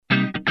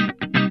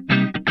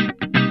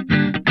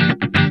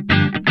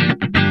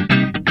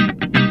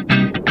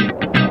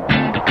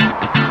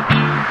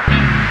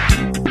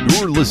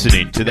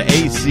listening to the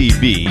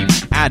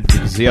ACB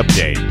Advocacy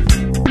Update.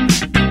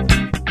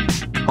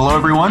 Hello,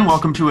 everyone.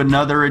 Welcome to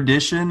another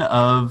edition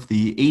of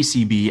the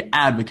ACB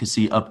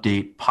Advocacy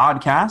Update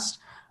podcast.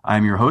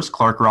 I'm your host,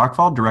 Clark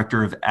Rockfall,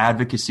 Director of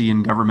Advocacy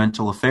and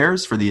Governmental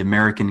Affairs for the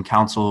American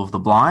Council of the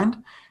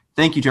Blind.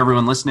 Thank you to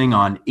everyone listening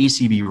on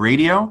ACB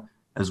Radio,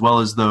 as well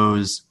as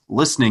those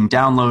listening,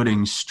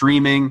 downloading,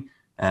 streaming,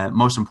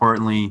 most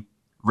importantly,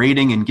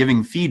 rating and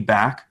giving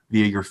feedback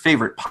via your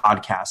favorite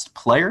podcast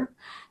player.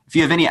 If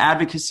you have any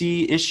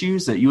advocacy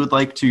issues that you would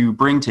like to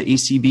bring to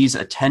ACB's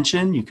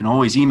attention, you can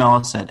always email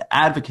us at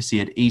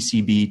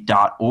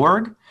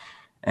advocacy@acb.org.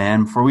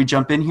 And before we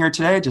jump in here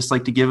today, I'd just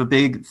like to give a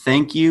big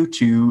thank you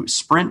to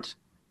Sprint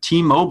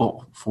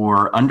T-Mobile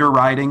for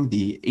underwriting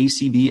the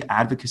ACB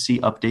Advocacy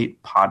Update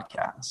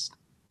podcast.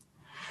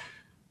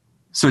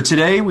 So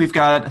today we've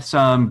got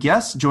some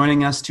guests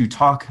joining us to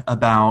talk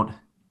about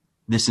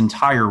this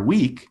entire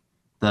week,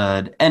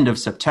 the end of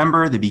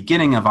September, the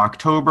beginning of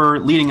October,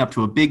 leading up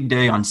to a big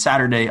day on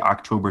Saturday,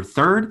 October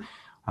 3rd,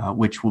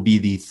 which will be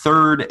the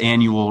third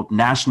annual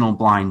National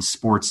Blind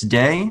Sports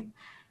Day.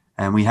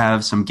 And we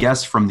have some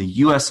guests from the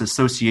U.S.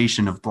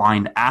 Association of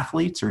Blind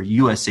Athletes, or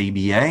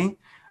USABA,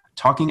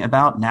 talking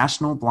about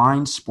National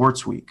Blind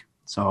Sports Week.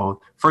 So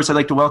first, I'd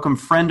like to welcome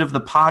friend of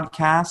the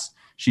podcast.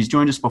 She's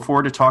joined us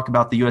before to talk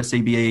about the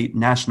USABA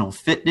National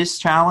Fitness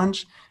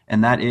Challenge,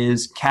 and that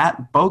is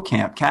Kat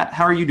Beaucamp. Kat,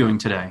 how are you doing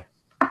today?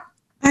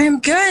 I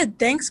am good.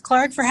 Thanks,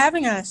 Clark, for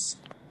having us.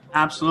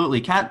 Absolutely.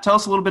 Kat, tell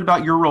us a little bit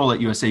about your role at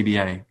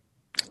USABA.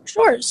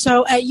 Sure.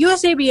 So at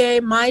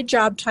USABA, my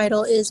job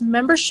title is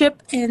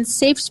Membership and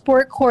Safe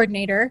Sport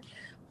Coordinator,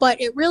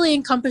 but it really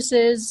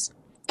encompasses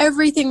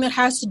everything that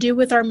has to do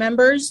with our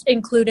members,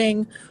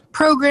 including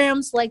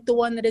programs like the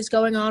one that is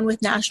going on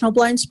with National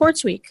Blind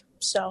Sports Week.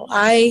 So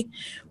I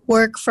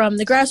work from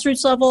the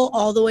grassroots level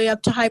all the way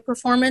up to high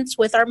performance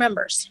with our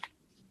members.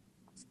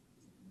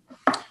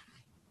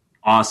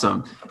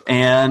 Awesome.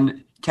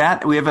 And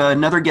Kat, we have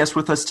another guest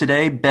with us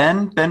today,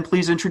 Ben. Ben,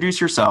 please introduce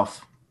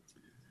yourself.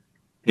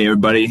 Hey,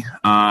 everybody.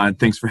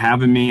 Thanks for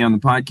having me on the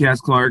podcast,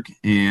 Clark.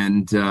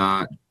 And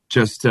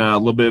just a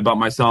little bit about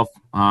myself.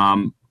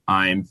 I'm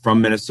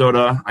from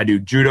Minnesota. I do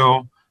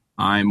judo.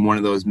 I'm one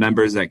of those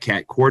members that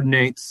Kat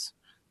coordinates.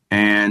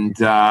 And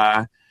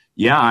I'm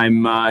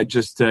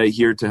just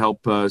here to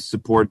help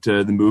support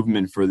the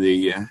movement for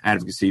the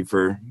advocacy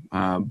for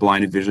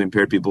blind and visually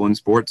impaired people in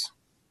sports.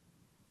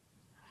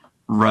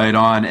 Right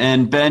on.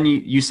 And Ben,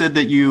 you said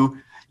that you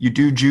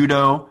do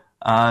judo.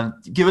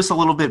 Give us a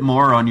little bit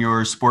more on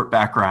your sport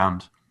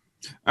background.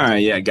 All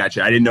right, yeah,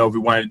 gotcha. I didn't know if we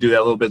wanted to do that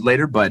a little bit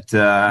later, but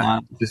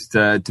just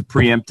to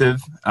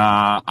preemptive,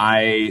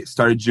 I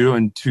started judo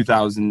in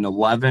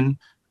 2011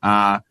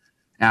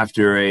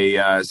 after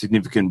a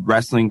significant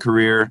wrestling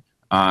career.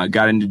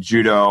 Got into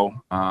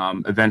judo,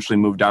 eventually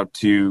moved out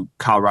to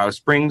Colorado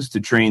Springs to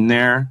train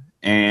there,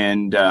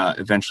 and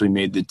eventually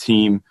made the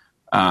team,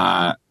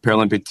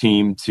 Paralympic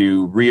team,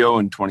 to Rio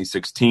in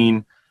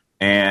 2016,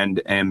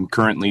 and am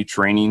currently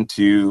training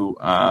to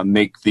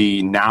make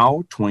the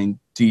now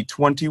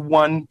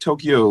 2021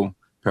 Tokyo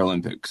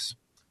Paralympics.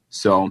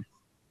 So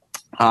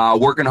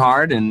working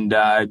hard and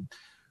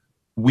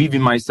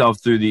weaving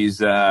myself through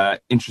these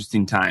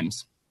interesting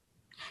times.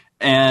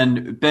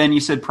 And Ben, you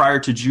said prior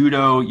to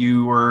judo,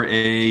 you were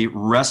a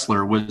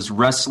wrestler. Was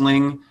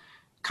wrestling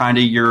kind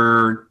of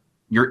your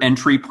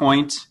entry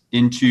point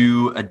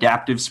into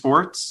adaptive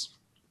sports?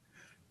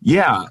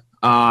 Yeah,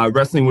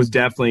 wrestling was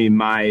definitely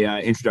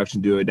my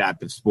introduction to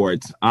adaptive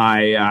sports.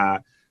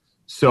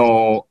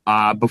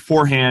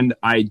 Beforehand,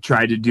 I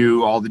tried to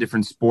do all the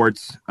different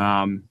sports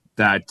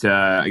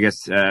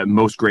that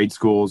most grade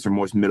schools or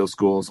most middle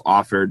schools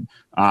offered.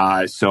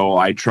 So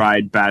I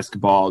tried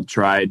basketball,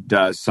 tried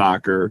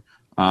soccer,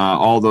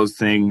 all those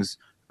things.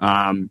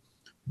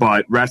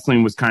 But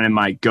wrestling was kind of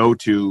my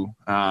go-to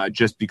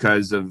just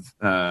because of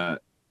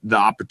the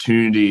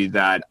opportunity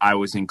that I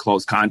was in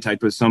close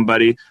contact with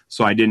somebody.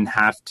 So I didn't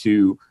have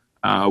to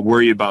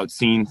worry about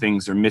seeing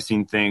things or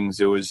missing things.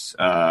 It was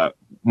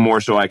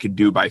more so I could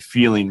do by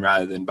feeling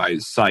rather than by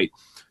sight.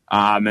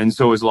 And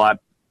so it was a lot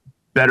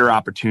better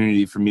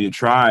opportunity for me to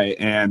try.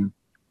 And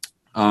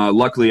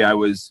luckily I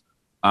was,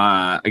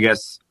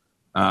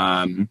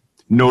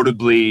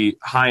 notably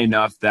high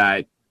enough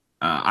that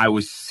I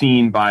was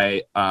seen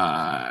by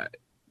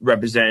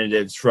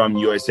representatives from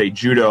USA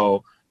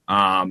Judo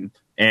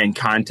and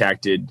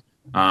contacted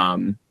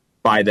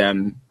by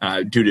them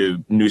due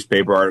to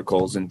newspaper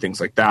articles and things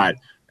like that.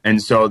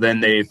 And so then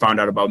they found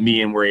out about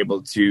me and were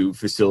able to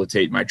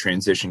facilitate my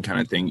transition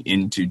kind of thing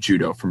into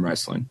judo from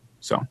wrestling.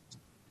 So.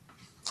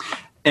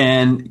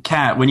 And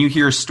Kat, when you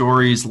hear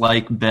stories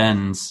like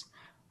Ben's,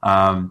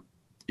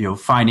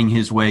 finding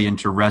his way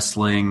into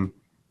wrestling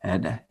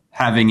and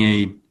having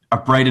a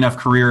bright enough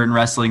career in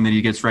wrestling that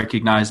he gets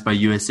recognized by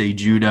USA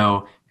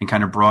Judo and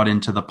kind of brought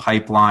into the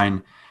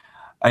pipeline,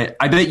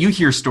 I bet you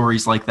hear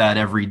stories like that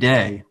every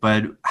day,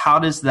 but how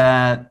does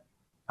that,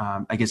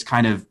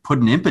 kind of put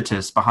an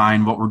impetus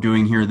behind what we're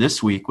doing here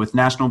this week with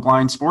National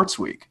Blind Sports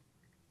Week?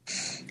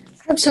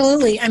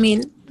 Absolutely. I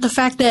mean, the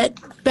fact that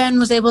Ben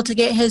was able to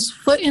get his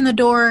foot in the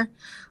door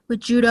with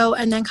judo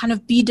and then kind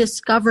of be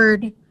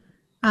discovered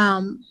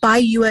by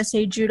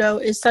USA Judo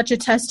is such a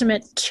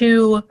testament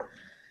to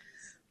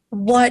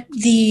what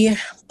the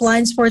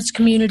blind sports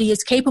community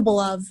is capable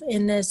of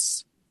in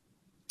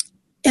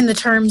the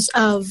terms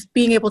of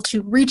being able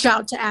to reach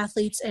out to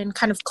athletes and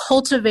kind of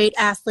cultivate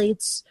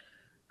athletes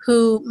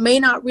who may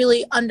not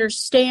really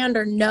understand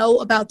or know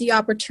about the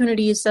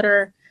opportunities that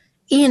are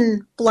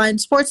in blind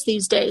sports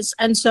these days.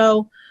 And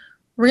so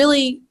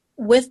really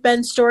with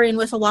Ben's story and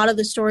with a lot of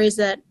the stories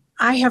that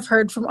I have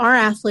heard from our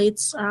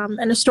athletes,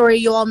 and a story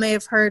you all may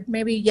have heard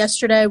maybe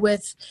yesterday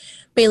with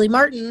Bailey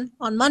Martin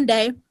on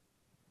Monday,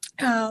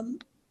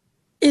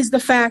 is the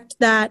fact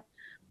that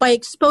by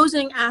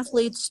exposing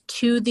athletes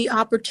to the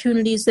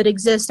opportunities that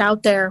exist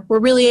out there, we're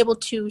really able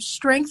to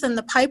strengthen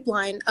the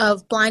pipeline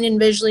of blind and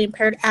visually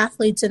impaired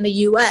athletes in the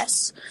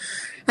U.S.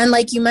 And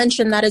like you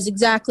mentioned, that is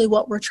exactly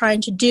what we're trying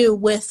to do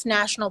with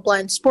National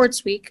Blind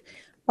Sports Week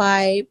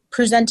by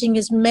presenting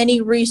as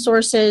many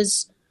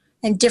resources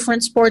and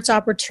different sports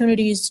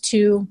opportunities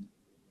to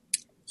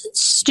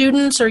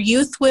students or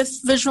youth with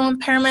visual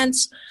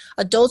impairments,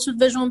 adults with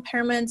visual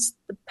impairments,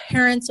 the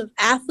parents of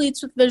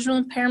athletes with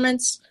visual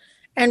impairments,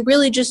 and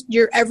really just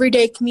your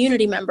everyday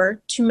community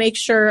member to make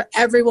sure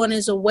everyone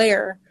is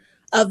aware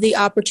of the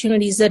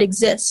opportunities that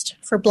exist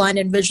for blind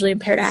and visually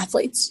impaired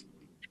athletes.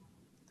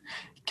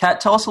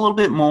 Kat, tell us a little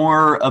bit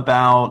more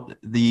about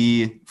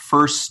the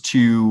first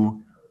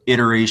two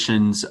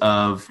iterations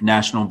of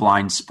National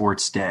Blind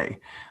Sports Day.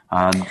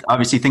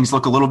 Obviously, things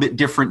look a little bit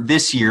different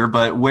this year,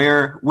 but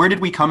where did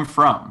we come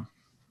from?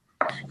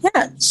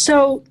 Yeah,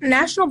 so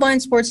National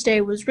Blind Sports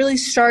Day was really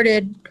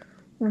started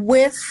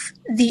with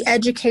the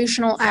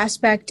educational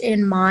aspect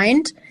in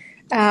mind.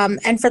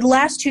 And for the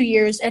last 2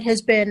 years, it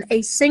has been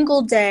a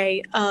single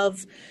day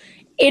of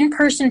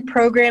in-person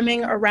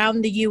programming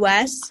around the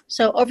U.S.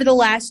 So over the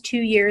last 2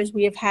 years,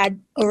 we have had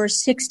over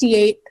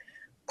 68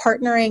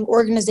 partnering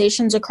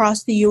organizations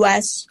across the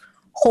U.S.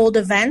 hold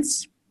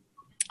events.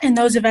 And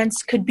those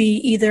events could be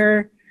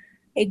either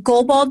a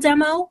goalball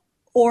demo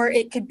or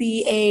it could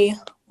be a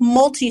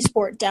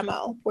multi-sport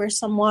demo where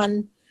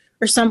someone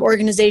or some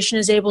organization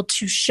is able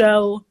to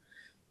show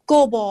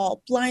goalball,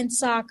 blind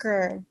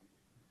soccer,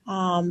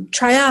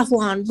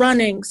 triathlon,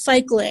 running,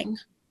 cycling,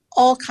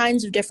 all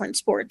kinds of different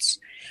sports.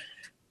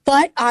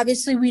 But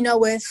obviously we know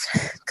with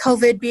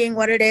COVID being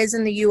what it is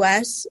in the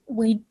U.S.,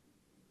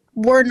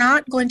 we're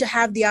not going to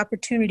have the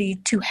opportunity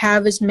to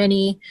have as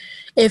many,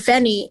 if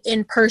any,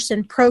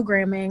 in-person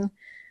programming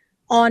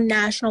on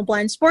National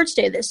Blind Sports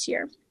Day this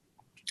year.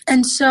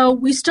 And so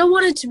we still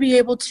wanted to be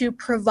able to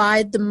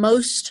provide the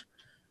most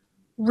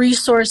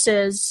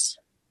resources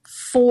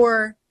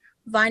for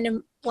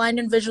blind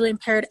and visually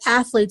impaired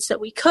athletes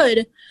that we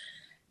could.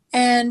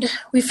 And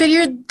we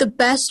figured the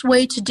best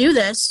way to do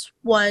this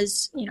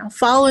was,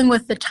 following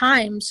with the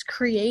times,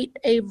 create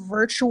a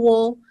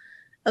virtual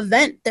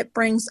event that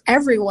brings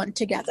everyone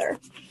together.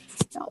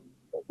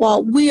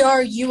 While we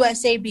are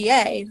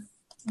USABA,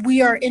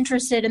 we are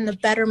interested in the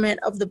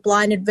betterment of the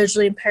blind and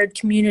visually impaired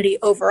community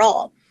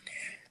overall.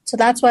 So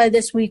that's why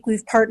this week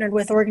we've partnered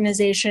with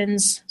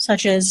organizations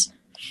such as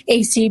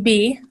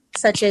ACB,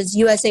 such as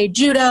USA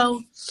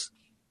Judo,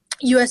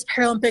 US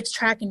Paralympics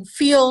Track and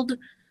Field,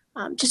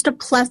 just a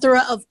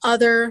plethora of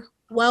other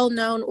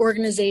well-known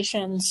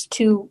organizations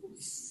to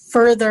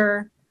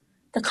further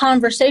the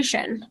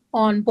conversation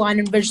on blind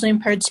and visually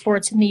impaired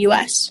sports in the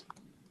U.S.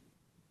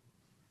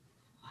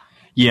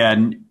 Yeah,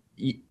 and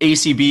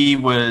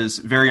ACB was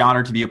very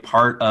honored to be a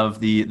part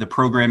of the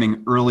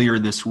programming earlier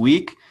this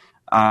week.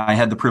 I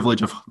had the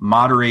privilege of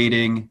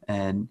moderating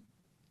and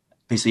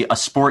basically a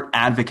sport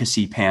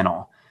advocacy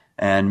panel,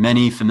 and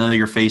many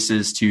familiar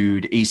faces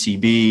to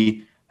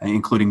ACB,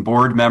 including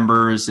board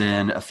members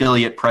and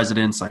affiliate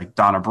presidents like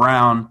Donna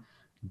Brown,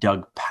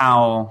 Doug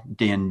Powell,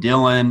 Dan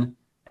Dillon,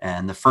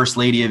 and the First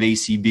Lady of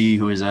ACB,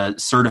 who is a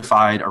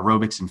certified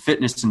aerobics and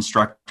fitness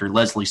instructor,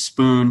 Leslie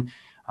Spoon,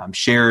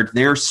 shared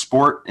their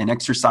sport and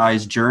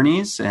exercise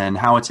journeys and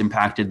how it's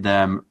impacted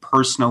them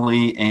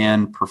personally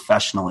and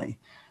professionally.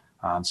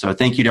 So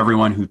thank you to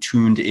everyone who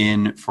tuned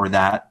in for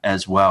that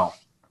as well.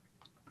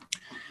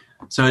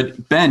 So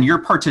Ben, you're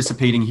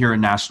participating here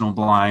in National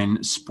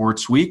Blind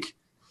Sports Week.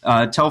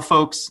 Tell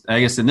folks, I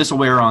guess, and this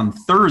will air on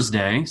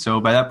Thursday, so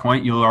by that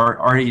point you'll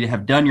already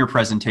have done your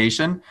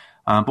presentation.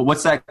 But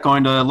what's that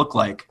going to look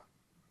like?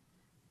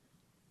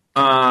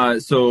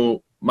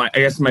 So my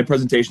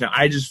presentation,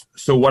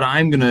 what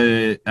I'm going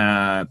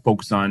to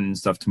focus on and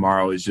stuff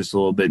tomorrow is just a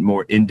little bit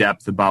more in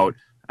depth about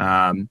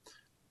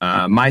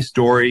my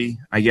story,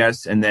 I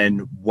guess, and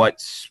then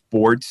what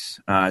sports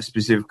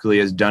specifically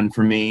has done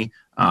for me,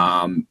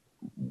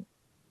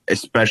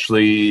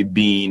 especially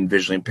being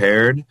visually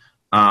impaired,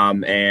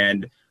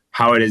 and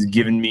how it has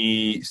given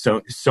me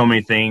so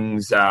many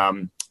things.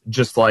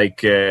 Just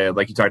like you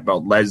talked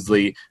about,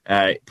 Leslie,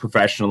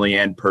 professionally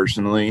and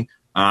personally,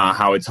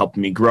 how it's helped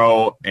me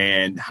grow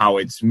and how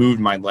it's moved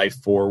my life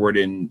forward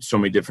in so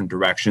many different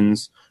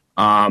directions.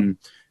 And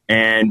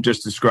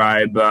just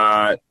describe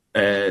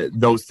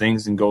those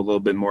things and go a little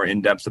bit more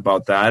in depth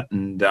about that,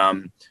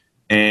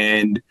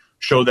 and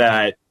show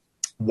that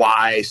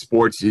why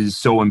sports is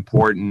so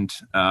important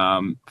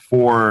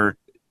for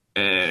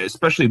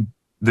especially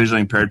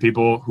visually impaired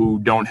people who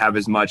don't have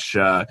as much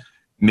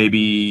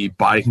maybe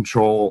body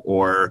control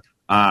or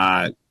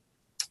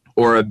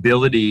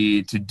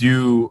ability to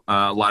do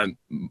a lot of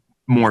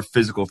more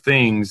physical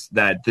things,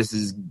 that this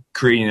is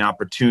creating an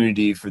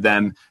opportunity for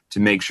them to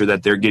make sure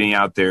that they're getting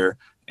out there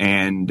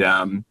and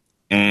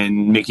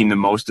making the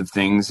most of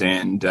things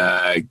and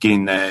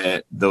getting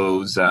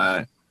those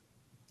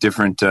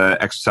different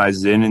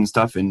exercises in and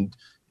stuff. No,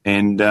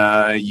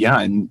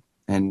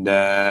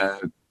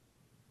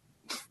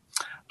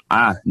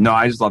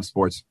 I just love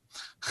sports.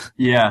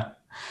 Yeah.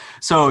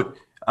 So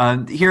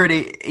here at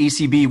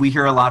ACB, we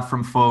hear a lot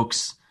from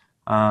folks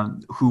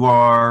who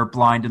are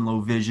blind and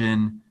low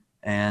vision,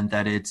 and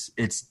that it's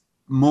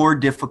more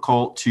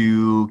difficult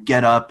to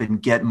get up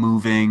and get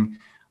moving.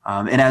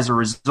 And as a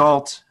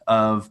result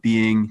of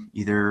being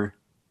either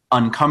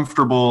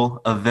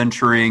uncomfortable of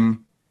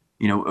venturing,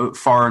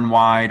 far and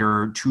wide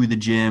or to the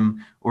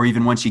gym, or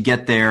even once you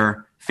get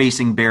there,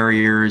 facing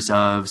barriers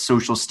of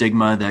social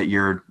stigma that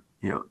you're,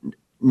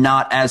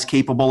 not as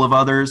capable of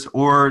others,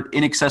 or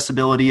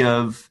inaccessibility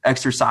of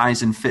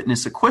exercise and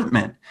fitness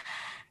equipment.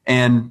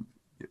 And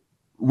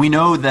we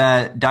know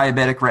that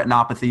diabetic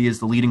retinopathy is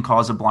the leading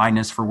cause of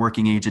blindness for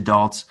working age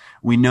adults.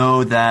 We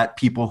know that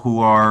people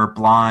who are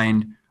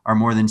blind are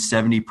more than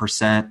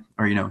 70%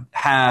 or,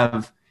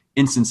 have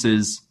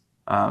instances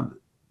of,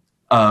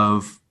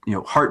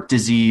 heart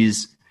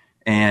disease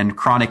and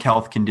chronic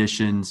health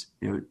conditions,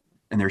 and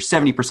they're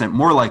 70%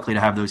 more likely to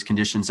have those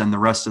conditions than the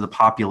rest of the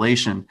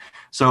population.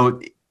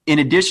 So in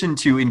addition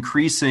to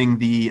increasing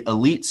the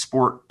elite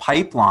sport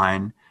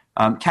pipeline,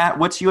 Kat,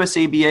 what's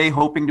USABA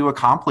hoping to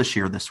accomplish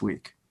here this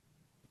week?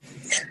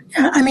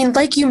 I mean,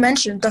 like you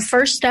mentioned, the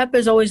first step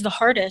is always the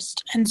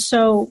hardest. And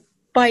so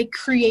by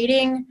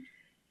creating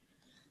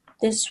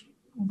this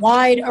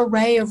wide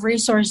array of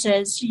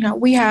resources,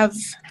 we have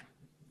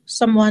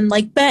someone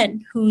like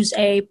Ben, who's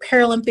a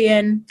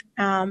Paralympian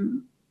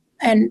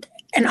and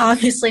an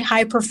obviously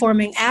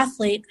high-performing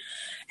athlete.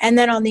 And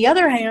then on the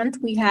other hand,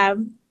 we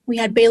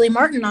had Bailey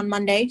Martin on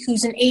Monday,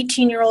 who's an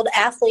 18-year-old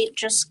athlete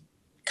just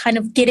kind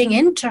of getting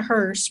into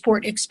her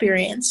sport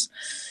experience.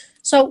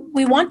 So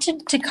we want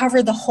to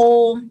cover the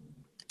whole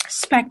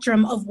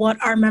spectrum of what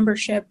our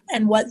membership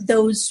and what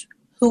those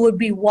who would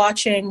be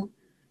watching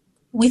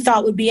we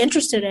thought would be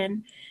interested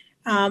in,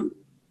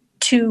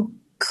 to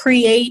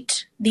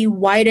create the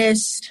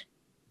widest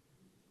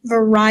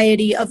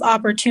variety of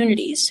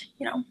opportunities.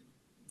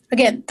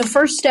 Again, the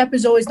first step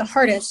is always the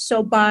hardest.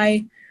 So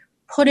by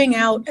putting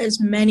out as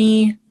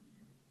many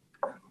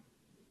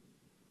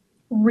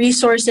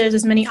resources,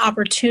 as many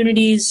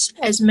opportunities,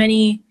 as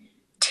many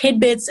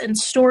tidbits and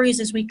stories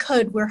as we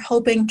could, we're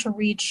hoping to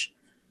reach,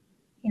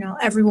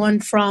 everyone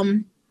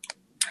from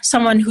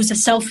someone who's a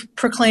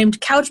self-proclaimed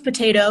couch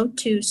potato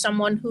to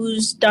someone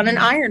who's done an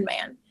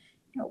Ironman.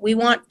 We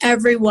want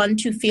everyone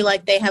to feel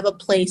like they have a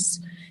place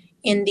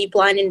in the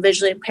blind and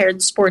visually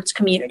impaired sports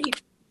community.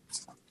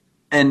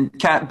 And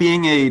Kat,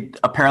 being a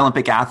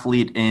Paralympic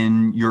athlete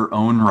in your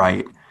own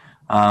right,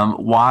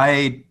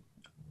 why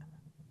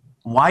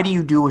do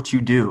you do what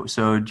you do?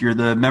 So you're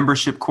the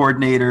membership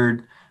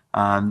coordinator,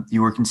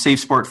 you work in Safe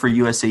Sport for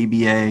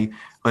USABA,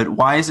 but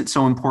why is it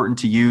so important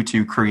to you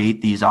to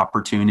create these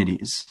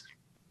opportunities?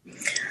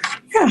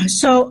 Yeah,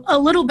 so a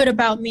little bit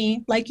about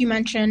me. Like you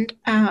mentioned,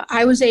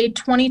 I was a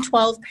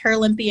 2012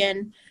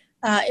 Paralympian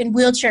in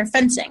wheelchair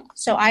fencing.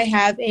 So I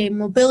have a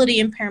mobility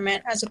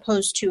impairment as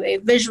opposed to a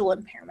visual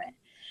impairment.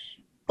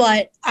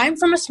 But I'm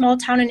from a small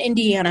town in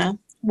Indiana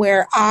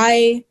where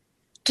I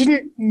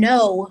didn't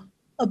know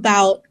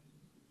about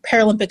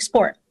Paralympic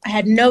sport. I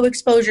had no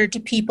exposure to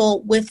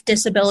people with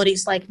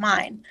disabilities like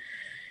mine.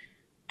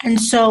 And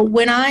so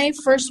when I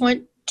first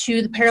went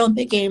to the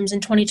Paralympic Games in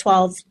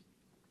 2012,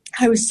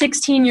 I was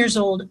 16 years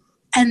old,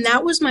 and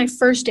that was my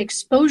first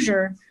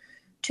exposure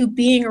to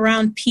being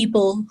around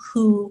people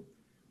who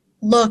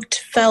looked,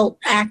 felt,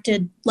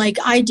 acted like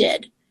I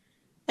did.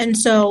 And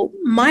so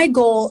my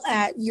goal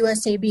at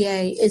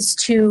USABA is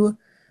to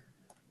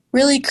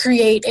really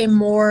create a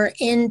more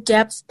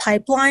in-depth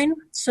pipeline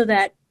so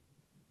that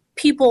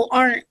people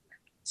aren't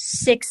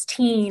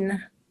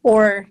 16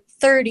 or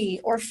 30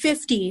 or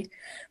 50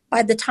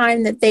 by the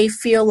time that they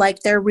feel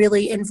like they're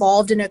really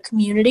involved in a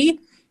community.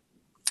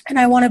 And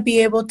I want to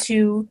be able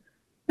to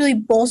really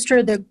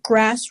bolster the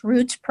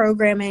grassroots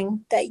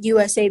programming that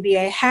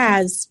USABA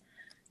has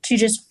to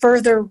just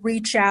further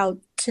reach out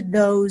to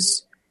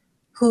those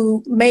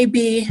who may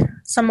be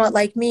somewhat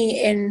like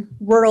me in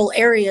rural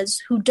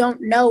areas who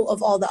don't know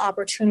of all the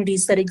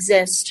opportunities that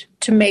exist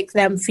to make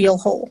them feel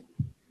whole.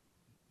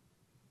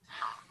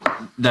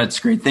 That's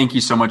great. Thank you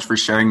so much for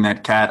sharing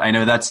that, Kat. I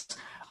know that's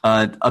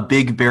a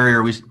big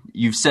barrier.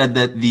 You've said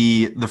that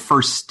the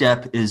first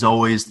step is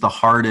always the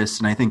hardest,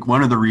 and I think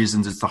one of the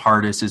reasons it's the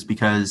hardest is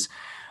because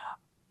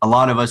a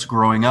lot of us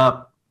growing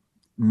up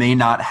may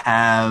not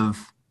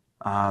have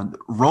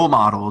role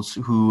models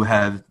who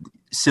have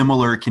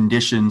similar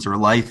conditions or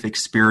life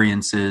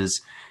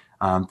experiences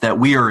that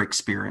we are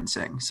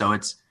experiencing. So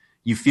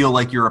you feel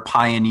like you're a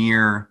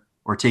pioneer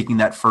or taking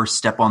that first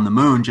step on the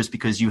moon just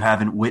because you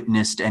haven't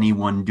witnessed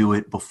anyone do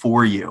it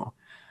before you.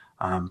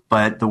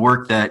 But the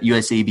work that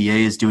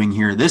USABA is doing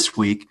here this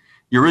week,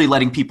 you're really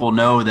letting people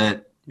know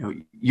that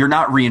you're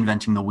not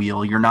reinventing the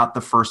wheel. You're not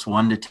the first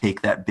one to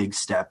take that big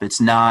step. It's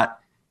not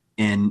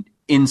an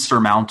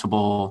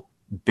insurmountable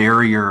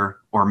barrier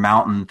or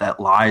mountain that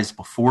lies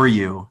before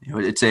you.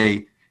 It's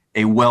a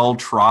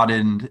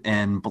well-trodden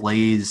and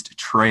blazed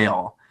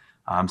trail.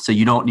 So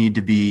you don't need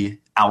to be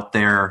out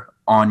there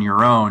on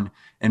your own.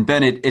 And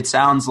Ben, it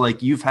sounds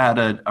like you've had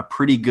a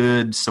pretty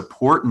good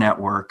support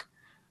network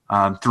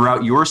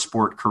throughout your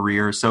sport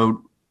career.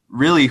 So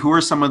really, who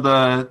are some of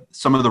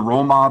the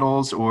role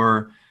models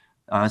or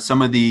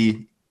some of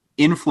the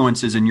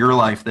influences in your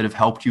life that have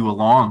helped you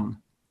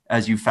along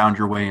as you found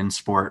your way in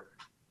sport?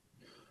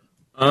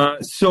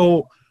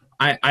 So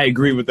I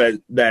agree with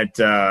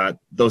that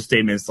those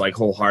statements like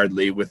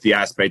wholeheartedly, with the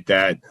aspect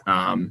that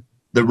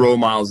the role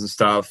models and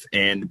stuff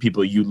and the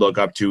people you look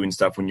up to and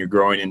stuff when you're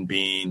growing and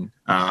being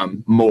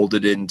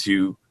molded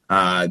into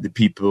the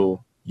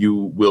people you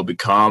will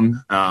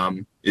become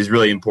is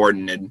really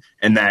important,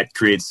 and that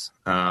creates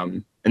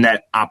and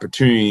that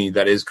opportunity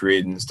that is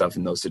created and stuff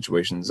in those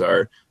situations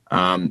are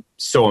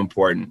so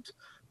important.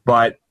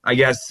 But I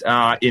guess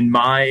in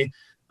my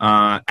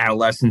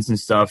adolescence and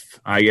stuff,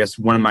 I guess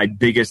one of my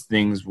biggest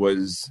things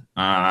was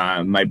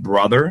my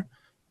brother.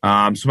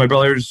 So my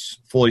brother's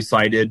fully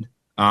sighted,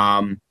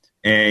 and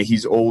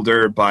he's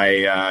older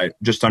by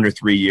just under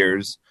 3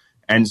 years.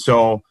 And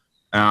so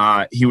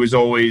he was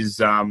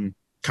always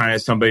kind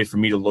of somebody for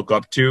me to look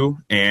up to.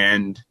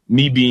 And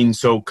me being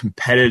so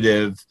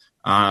competitive,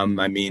 I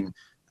mean,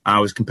 I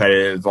was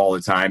competitive all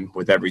the time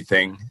with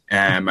everything.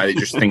 I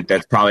just think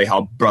that's probably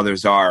how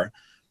brothers are.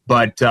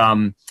 But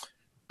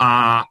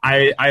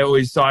I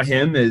always saw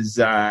him as,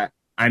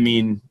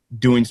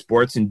 doing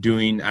sports and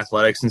doing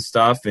athletics and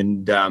stuff.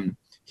 And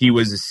he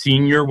was a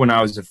senior when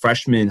I was a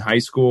freshman in high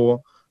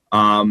school,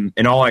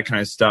 and all that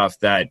kind of stuff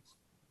that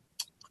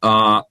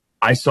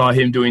I saw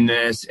him doing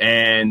this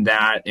and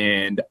that,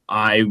 and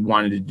I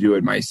wanted to do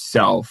it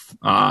myself.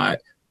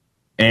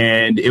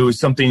 And it was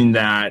something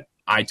that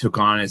I took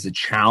on as a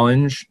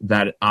challenge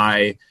that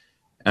I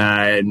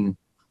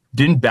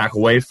didn't back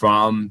away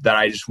from, that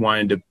I just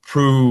wanted to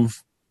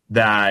prove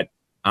that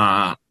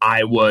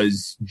I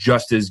was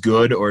just as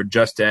good or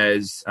just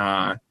as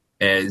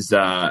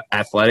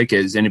athletic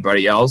as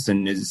anybody else,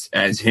 and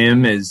as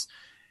him.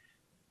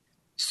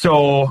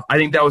 So I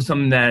think that was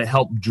something that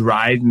helped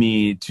drive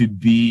me to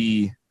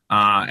be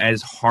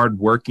as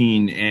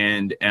hardworking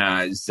and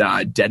as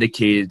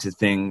dedicated to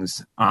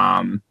things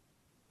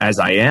as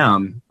I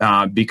am,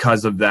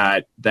 because of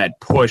that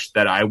push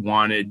that I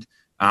wanted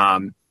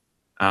to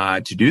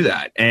do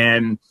that.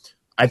 And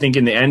I think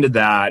in the end of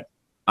that,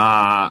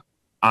 I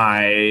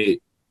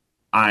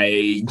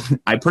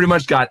pretty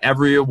much got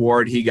every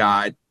award he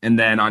got, and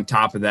then on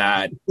top of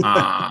that,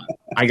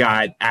 I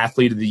got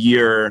Athlete of the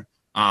Year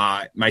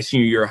my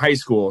senior year of high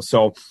school.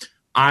 So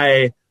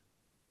I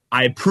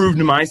proved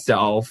to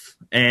myself,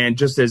 and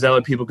just as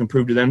other people can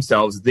prove to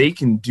themselves, they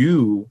can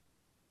do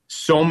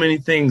so many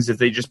things if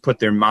they just put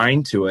their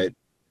mind to it.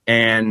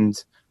 And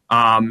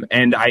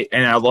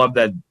I love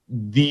that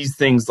these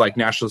things like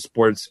National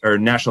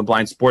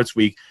Blind Sports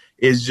Week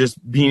is just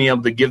being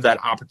able to give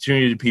that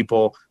opportunity to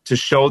people to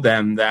show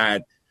them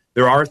that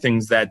there are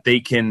things that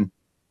they can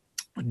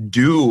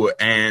do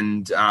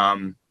and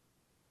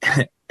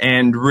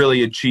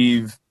really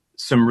achieve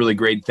some really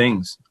great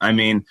things. I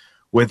mean,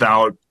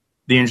 without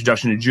the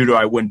introduction to judo,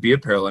 I wouldn't be a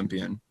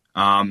Paralympian.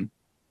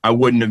 I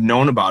wouldn't have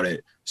known about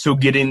it. So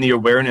getting the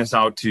awareness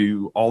out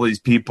to all these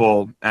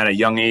people at a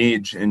young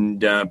age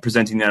and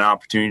presenting that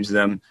opportunity to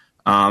them,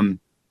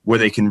 where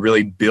they can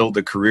really build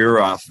a career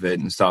off of it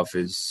and stuff,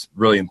 is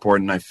really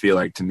important, I feel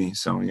like, to me.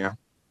 So, yeah.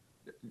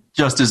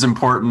 Just as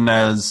important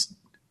as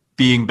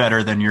being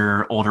better than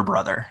your older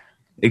brother.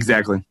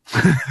 Exactly.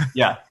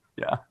 Yeah.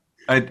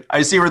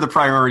 I see where the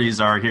priorities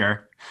are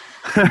here.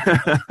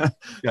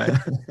 Yeah.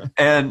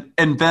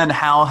 And Ben,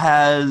 how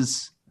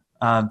has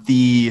like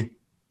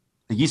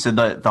you said,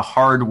 the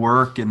hard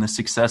work and the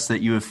success that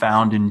you have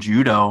found in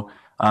judo,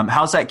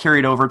 how's that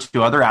carried over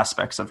to other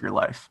aspects of your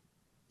life?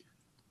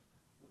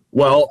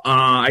 Well,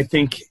 I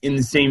think in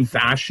the same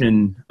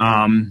fashion,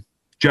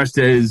 just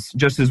as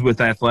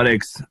with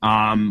athletics,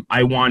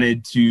 I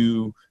wanted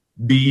to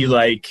be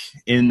like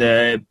in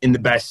the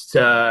best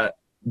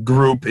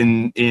group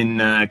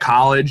in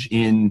college,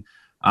 in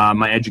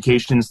my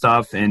education and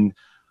stuff, and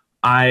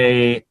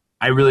I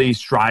really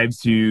strive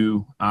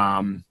to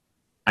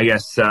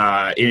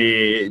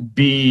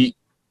be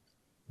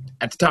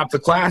at the top of the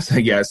class.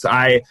 I guess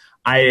I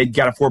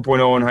got a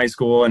 4.0 in high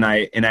school, and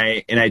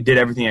I did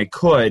everything I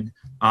could.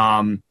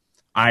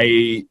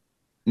 I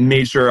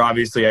made sure,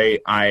 obviously,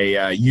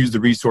 I used the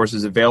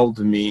resources available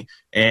to me,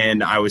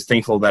 and I was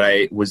thankful that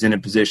I was in a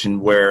position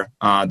where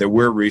there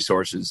were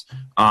resources.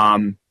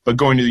 But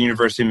going to the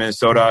University of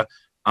Minnesota,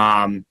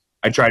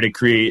 I tried to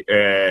create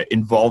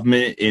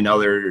involvement in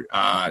other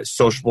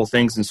sociable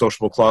things and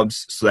sociable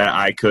clubs so that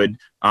I could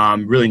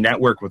really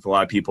network with a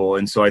lot of people.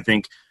 And so I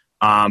think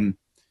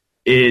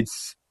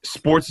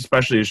sports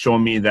especially has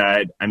shown me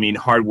that,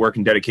 hard work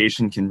and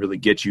dedication can really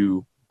get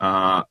you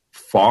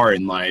far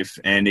in life,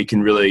 and it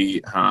can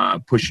really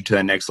push you to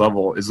the next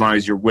level. As long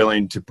as you're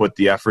willing to put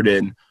the effort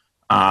in,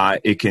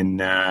 it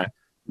can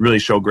really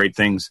show great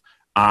things.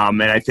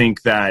 And I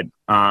think that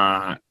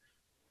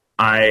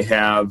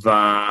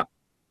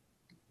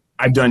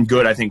I've done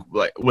good. I think,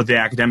 like, with the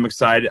academic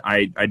side,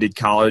 I did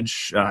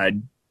college,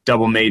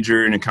 double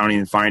major in accounting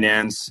and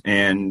finance,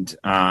 and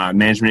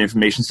management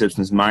information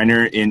systems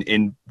minor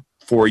in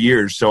 4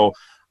 years. So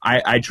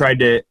I tried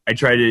to,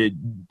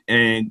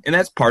 and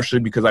that's partially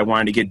because I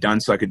wanted to get done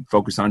so I could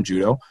focus on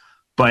judo.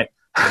 But,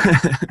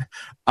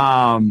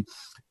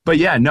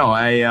 yeah, no,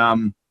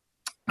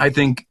 I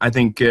think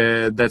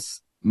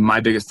that's my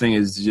biggest thing,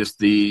 is just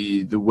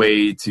the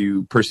way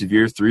to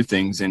persevere through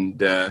things and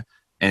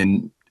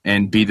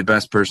be the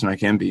best person I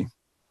can be.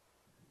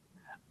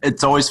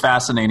 It's always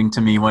fascinating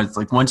to me when it's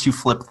like, once you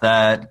flip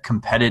that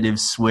competitive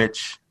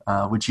switch,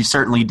 which you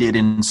certainly did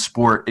in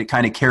sport, it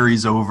kind of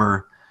carries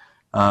over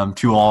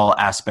to all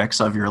aspects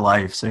of your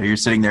life. So you're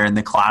sitting there in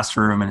the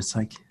classroom and it's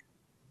like,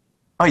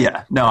 oh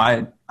yeah, no,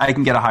 I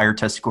can get a higher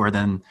test score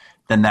than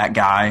that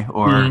guy,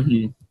 or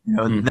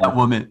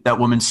that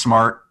woman's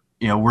smart.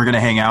 We're going to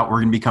hang out, we're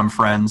going to become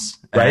friends,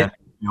 right?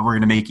 And, we're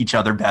going to make each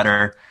other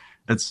better.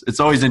 It's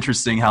always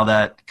interesting how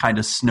that kind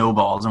of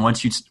snowballs, and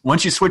once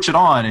you switch it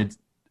on,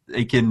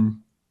 it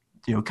can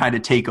kind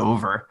of take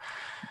over.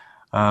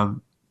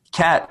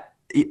 Kat,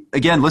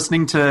 again,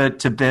 listening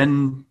to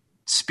Ben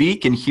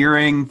speak and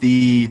hearing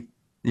the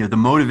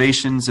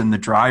motivations and the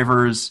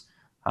drivers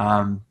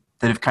that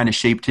have kind of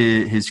shaped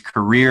his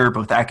career,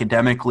 both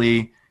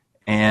academically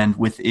and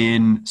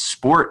within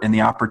sport, and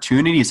the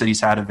opportunities that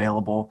he's had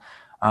available.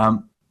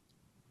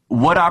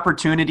 What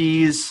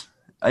opportunities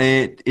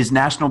is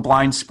National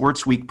Blind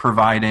Sports Week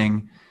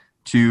providing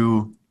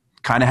to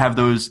kind of have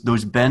those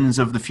Bens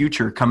of the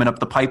future coming up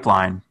the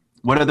pipeline?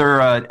 What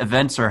other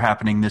events are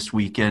happening this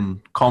week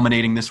and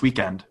culminating this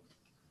weekend?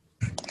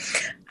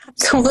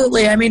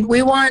 Absolutely.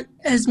 We want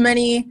as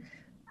many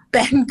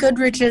Ben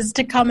Goodriches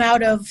to come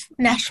out of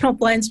National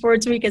Blind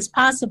Sports Week as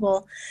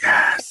possible.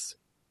 Yes.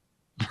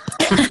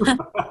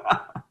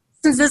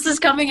 Since this is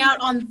coming out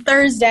on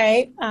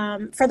Thursday,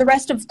 for the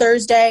rest of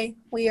Thursday,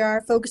 we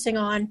are focusing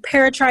on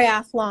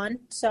paratriathlon.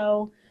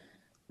 So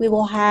we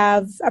will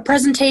have a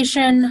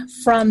presentation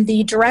from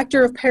the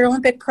director of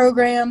Paralympic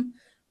program.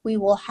 We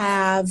will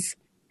have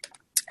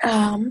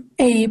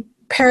a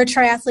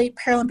paratriathlete,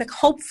 Paralympic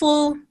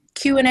hopeful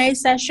Q&A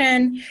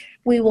session.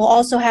 We will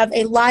also have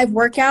a live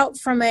workout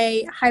from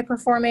a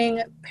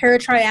high-performing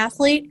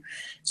paratriathlete.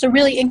 So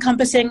really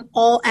encompassing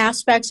all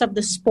aspects of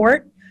the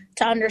sport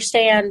to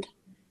understand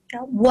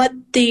what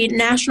the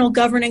national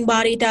governing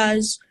body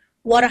does,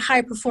 what a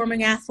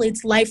high-performing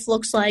athlete's life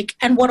looks like,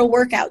 and what a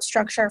workout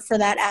structure for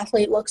that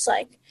athlete looks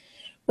like.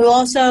 We'll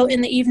also,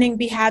 in the evening,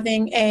 be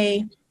having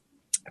a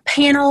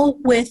panel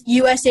with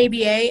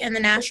USABA and the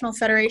National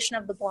Federation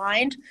of the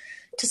Blind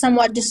to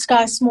somewhat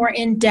discuss more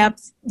in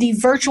depth the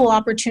virtual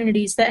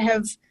opportunities that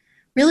have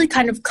really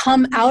kind of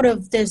come out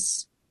of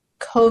this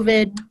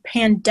COVID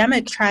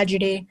pandemic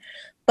tragedy,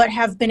 but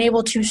have been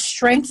able to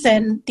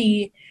strengthen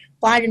the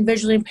blind and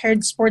visually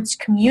impaired sports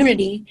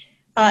community.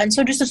 And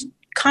so just a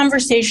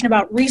conversation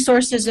about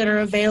resources that are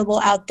available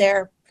out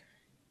there.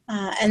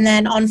 And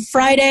then on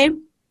Friday,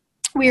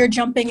 we are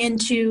jumping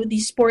into the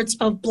sports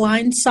of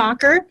blind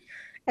soccer,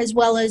 as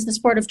well as the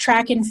sport of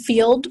track and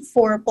field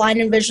for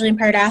blind and visually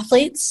impaired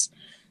athletes.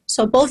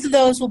 So both of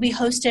those will be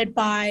hosted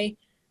by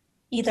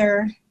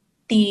either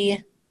the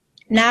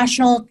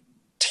national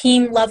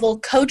team level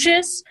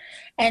coaches,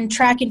 and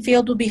track and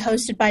field will be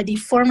hosted by the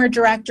former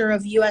director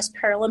of U.S.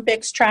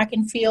 Paralympics track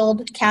and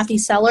field, Kathy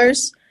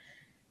Sellers.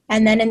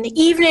 And then in the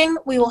evening,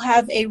 we will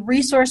have a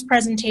resource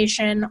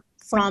presentation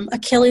from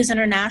Achilles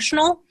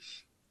International.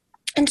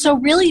 And so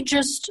really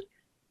just,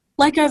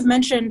 like I've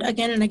mentioned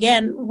again and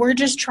again, we're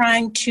just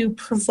trying to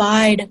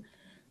provide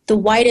the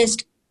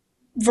widest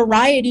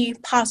variety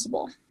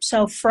possible.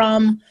 So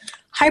from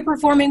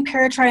high-performing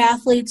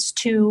paratriathletes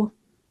to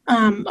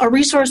a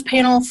resource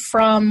panel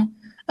from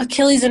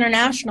Achilles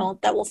International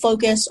that will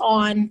focus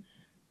on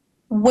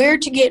where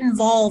to get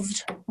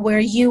involved where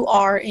you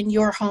are in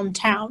your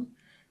hometown.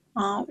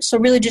 So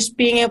really just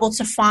being able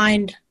to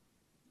find,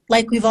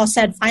 like we've all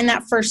said, find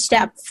that first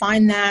step,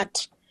 find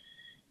that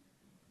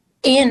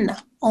in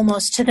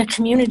almost to the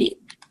community.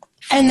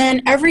 And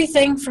then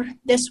everything for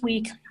this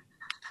week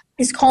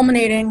is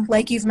culminating,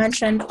 like you've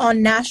mentioned,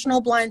 on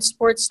National Blind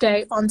Sports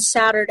Day on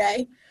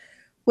Saturday,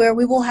 where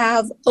we will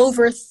have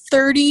over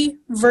 30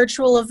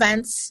 virtual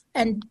events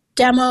and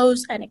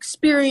demos and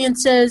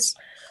experiences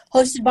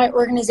hosted by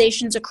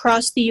organizations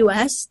across the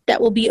U.S.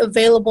 that will be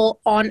available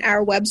on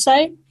our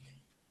website.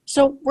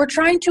 So we're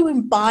trying to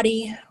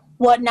embody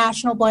what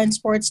National Blind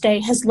Sports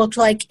Day has looked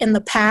like in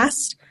the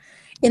past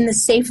in the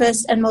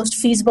safest and most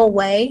feasible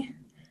way.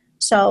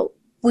 So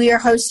we are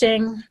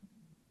hosting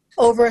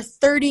over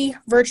 30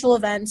 virtual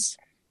events.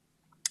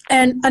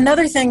 And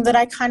another thing that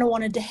I kind of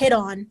wanted to hit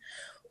on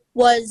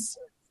was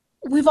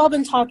we've all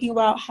been talking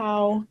about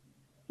how,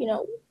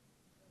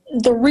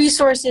 the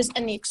resources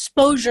and the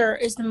exposure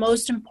is the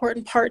most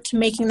important part to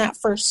making that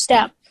first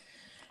step.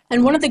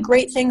 And one of the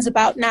great things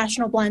about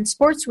National Blind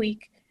Sports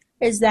Week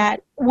is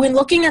that when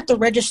looking at the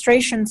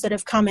registrations that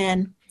have come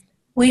in,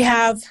 we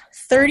have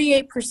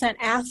 38%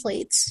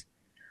 athletes,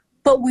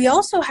 but we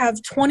also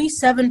have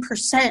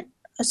 27%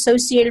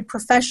 associated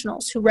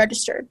professionals who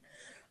registered.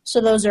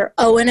 So those are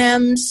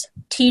O&Ms,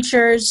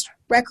 teachers,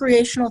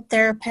 recreational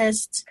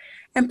therapists,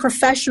 and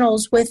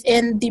professionals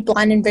within the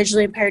blind and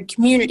visually impaired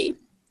community.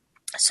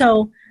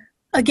 So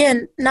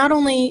again, not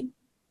only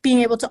being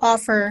able to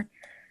offer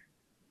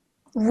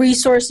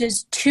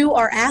resources to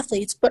our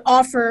athletes, but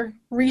offer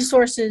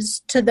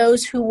resources to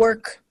those who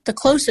work the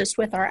closest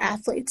with our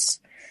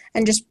athletes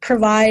and just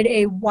provide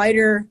a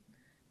wider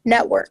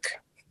network.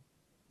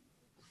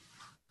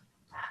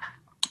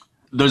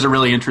 Those are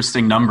really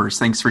interesting numbers.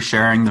 Thanks for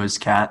sharing those,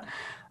 Kat.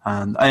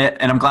 And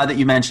I'm glad that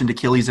you mentioned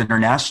Achilles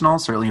International,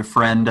 certainly a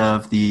friend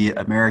of the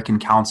American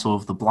Council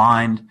of the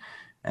Blind.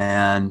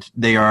 And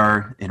they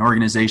are an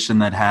organization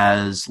that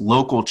has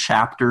local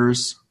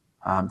chapters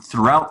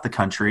throughout the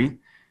country.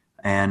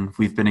 And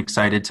we've been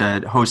excited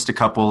to host a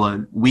couple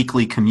of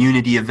weekly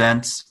community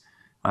events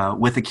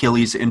with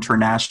Achilles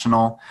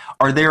International.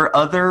 Are there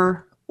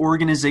other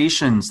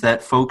organizations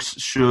that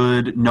folks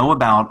should know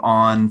about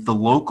on the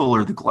local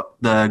or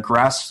the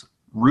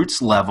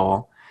grassroots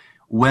level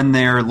when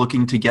they're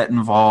looking to get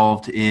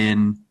involved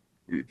in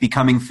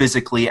becoming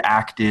physically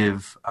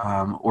active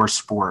or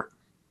sport?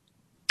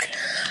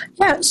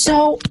 Yeah,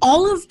 so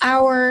all of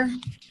our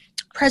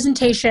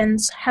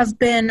presentations have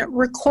been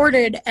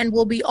recorded and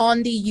will be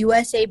on the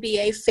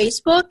USABA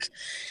Facebook.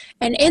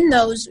 And in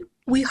those,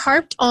 we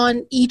harped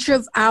on each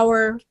of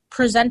our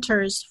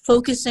presenters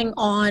focusing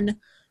on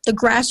the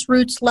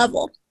grassroots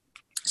level.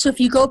 So if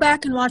you go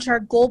back and watch our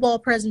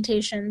goalball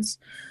presentations,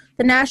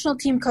 the national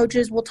team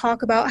coaches will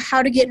talk about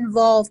how to get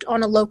involved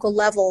on a local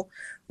level,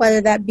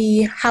 whether that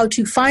be how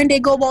to find a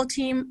goalball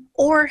team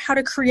or how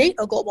to create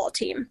a goalball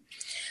team.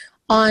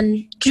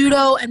 On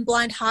Judo and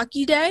Blind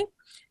Hockey Day,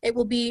 it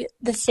will be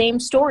the same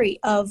story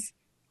of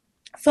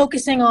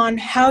focusing on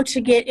how to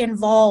get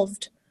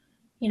involved,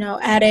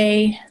 at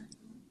a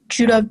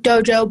judo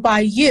dojo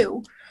by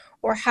you,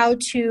 or how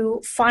to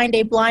find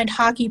a blind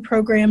hockey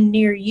program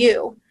near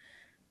you.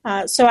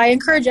 So I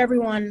encourage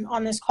everyone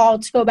on this call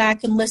to go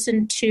back and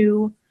listen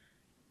to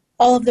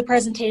all of the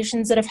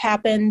presentations that have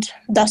happened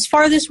thus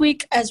far this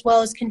week, as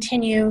well as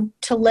continue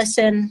to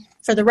listen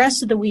for the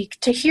rest of the week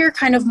to hear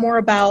kind of more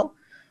about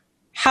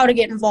how to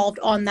get involved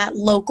on that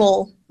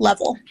local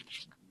level.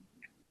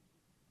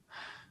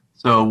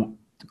 So,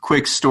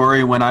 quick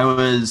story. When I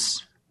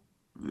was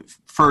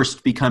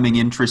first becoming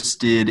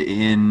interested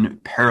in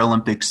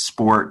Paralympic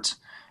sport,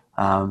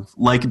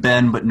 like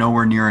Ben, but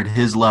nowhere near at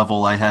his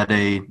level, I had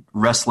a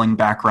wrestling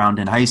background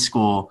in high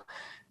school,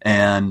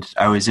 and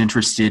I was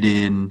interested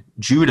in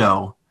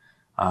judo.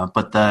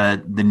 But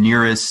the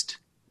nearest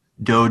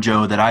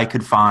dojo that I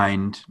could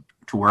find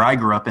to where I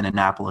grew up in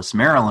Annapolis,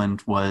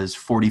 Maryland, was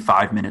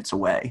 45 minutes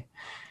away.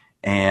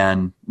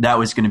 And that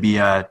was going to be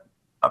a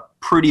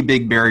pretty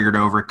big barrier to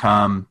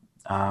overcome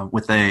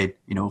with a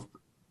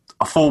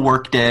full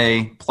work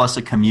day plus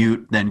a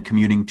commute, then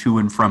commuting to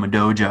and from a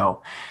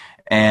dojo.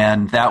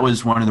 And that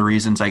was one of the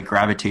reasons I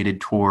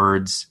gravitated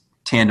towards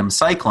tandem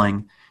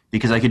cycling,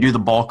 because I could do the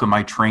bulk of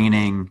my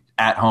training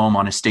at home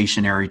on a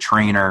stationary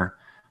trainer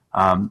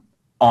on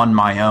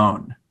my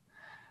own.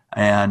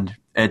 And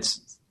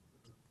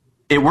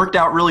it worked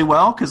out really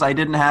well because I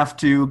didn't have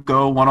to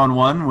go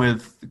one-on-one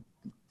with,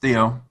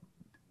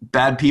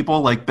 bad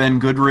people like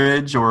Ben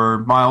Goodridge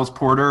or Miles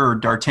Porter or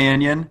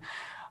D'Artagnan.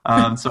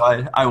 So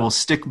I will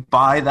stick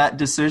by that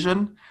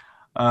decision.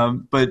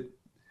 But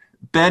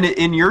Ben,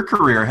 in your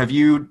career, have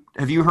you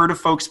heard of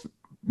folks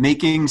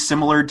making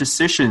similar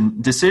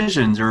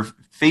decisions or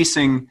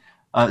facing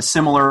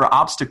similar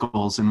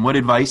obstacles, and what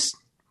advice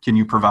can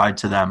you provide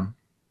to them?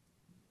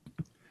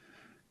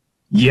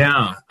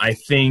 Yeah, I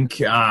think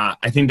that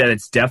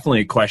it's definitely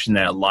a question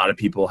that a lot of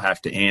people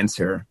have to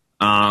answer.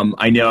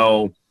 I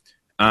know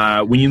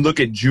when you look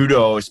at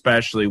judo,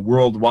 especially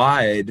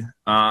worldwide,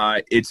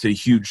 it's a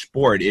huge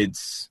sport.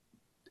 It's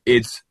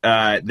one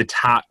of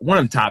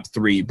the top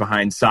three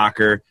behind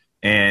soccer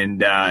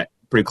and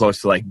pretty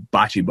close to like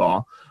bocce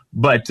ball.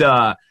 But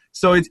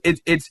so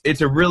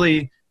it's a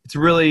really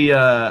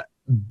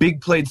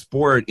big played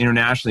sport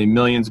internationally.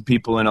 Millions of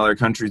people in other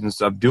countries and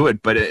stuff do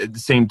it. But at the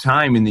same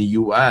time, in the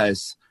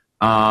U.S.,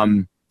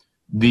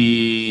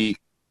 the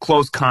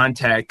close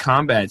contact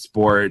combat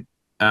sport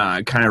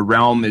kind of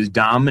realm is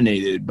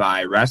dominated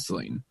by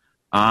wrestling.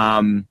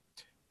 And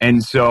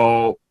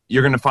so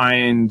you're going to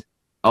find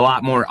a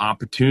lot more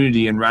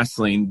opportunity in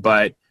wrestling.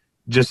 But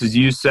just as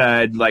you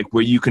said, like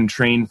where you can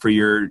train for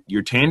your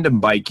tandem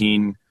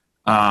biking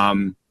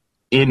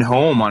in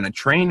home on a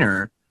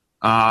trainer,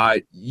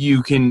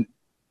 you can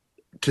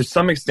to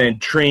some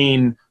extent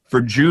train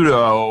for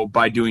judo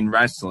by doing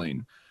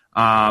wrestling.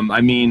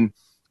 I mean,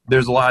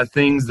 there's a lot of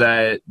things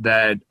that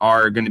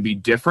are going to be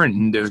different,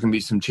 and there's going to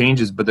be some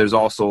changes, but there's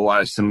also a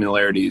lot of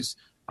similarities,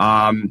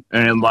 and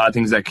a lot of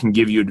things that can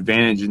give you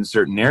advantage in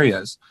certain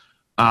areas.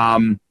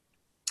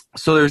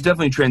 So there's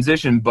definitely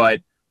transition,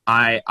 but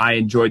I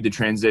enjoyed the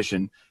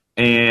transition.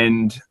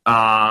 And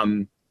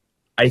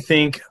I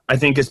think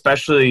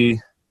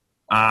especially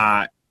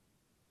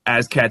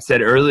as Kat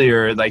said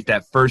earlier, like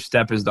that first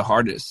step is the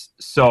hardest.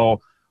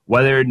 So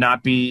whether it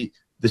not be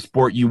the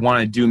sport you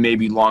want to do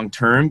maybe long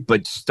term,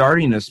 but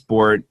starting a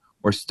sport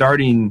or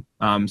starting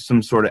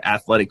some sort of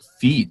athletic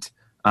feat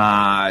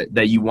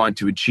that you want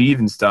to achieve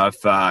and stuff,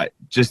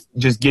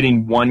 just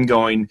getting one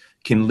going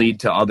can lead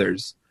to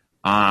others.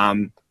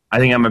 I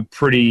think I'm a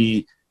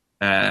pretty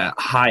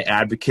high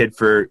advocate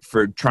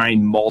for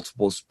trying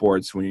multiple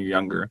sports when you're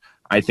younger.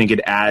 I think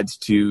it adds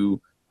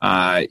to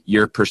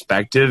your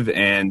perspective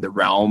and the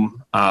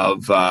realm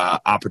of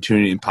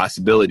opportunity and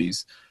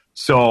possibilities.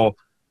 So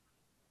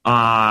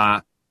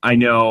I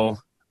know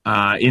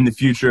in the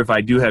future, if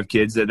I do have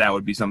kids, that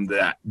would be something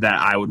that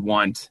I would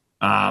want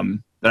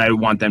them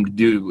to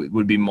do. It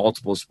would be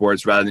multiple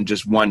sports rather than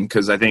just one,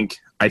 because I think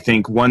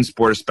one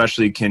sport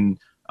especially can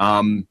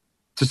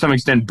to some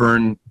extent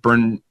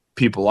burn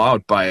people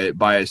out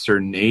by a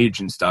certain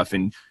age and stuff,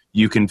 and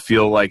you can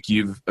feel like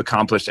you've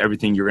accomplished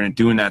everything you're going to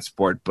do in that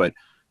sport, but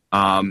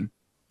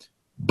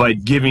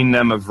giving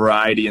them a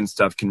variety and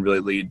stuff can really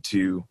lead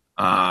to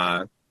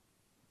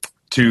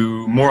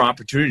more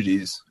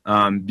opportunities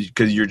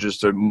because you're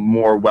just a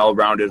more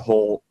well-rounded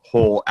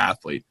whole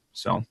athlete.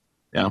 So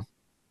yeah.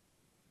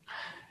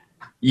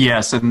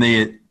 Yes,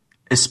 and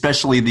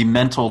especially the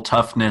mental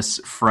toughness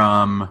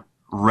from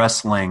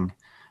wrestling,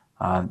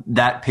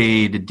 that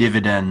paid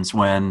dividends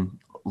when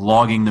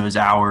logging those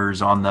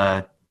hours on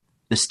the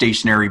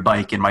stationary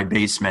bike in my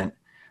basement,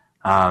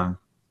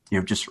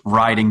 just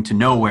riding to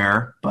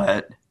nowhere,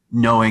 but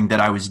knowing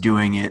that I was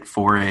doing it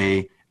for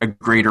a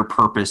greater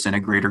purpose and a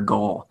greater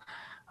goal.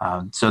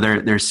 So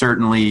there's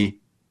certainly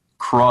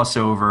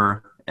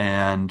crossover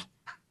and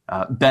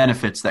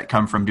benefits that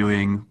come from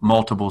doing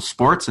multiple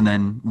sports and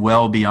then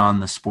well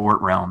beyond the sport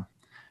realm.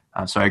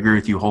 So I agree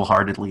with you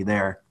wholeheartedly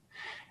there.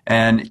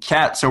 And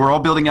Kat, so we're all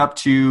building up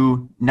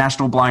to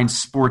National Blind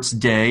Sports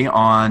Day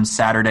on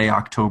Saturday,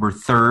 October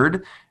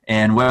 3rd.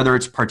 And whether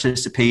it's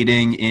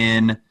participating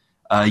in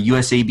a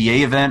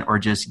USABA event or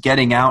just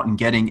getting out and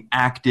getting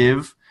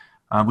active,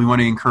 we want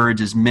to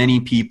encourage as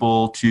many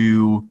people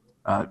to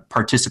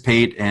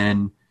participate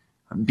and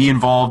be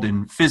involved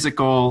in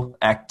physical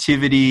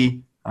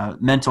activity,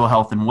 mental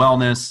health and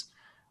wellness,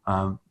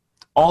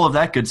 all of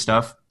that good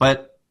stuff.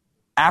 But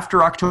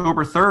after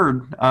October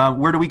 3rd,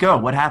 where do we go?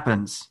 What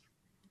happens?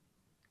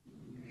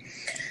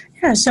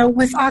 Yeah, so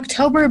with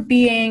October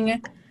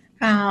being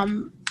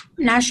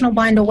National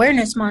Blind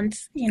Awareness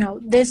Month,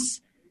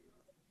 this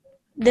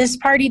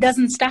party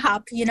doesn't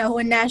stop,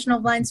 when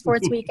National Blind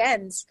Sports Week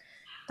ends.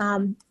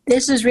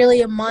 This is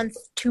really a month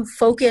to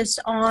focus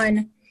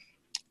on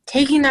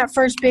taking that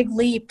first big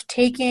leap,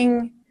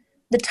 taking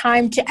the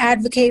time to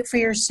advocate for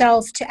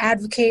yourself, to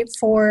advocate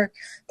for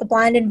the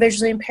blind and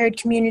visually impaired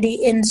community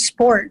in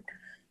sport.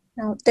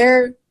 Now,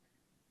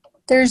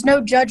 there's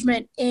no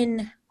judgment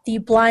in the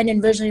blind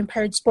and visually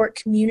impaired sport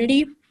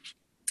community.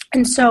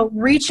 And so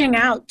reaching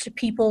out to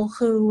people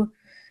who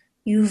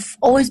you've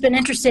always been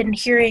interested in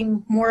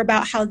hearing more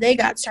about how they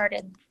got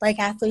started, like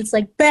athletes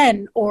like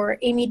Ben or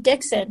Amy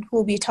Dixon, who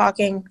will be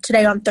talking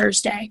today on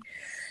Thursday.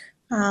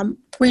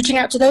 Reaching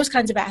out to those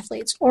kinds of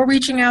athletes, or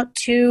reaching out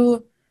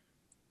to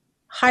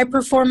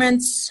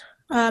high-performance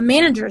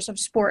managers of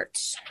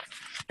sports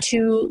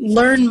to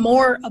learn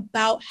more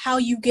about how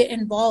you get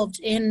involved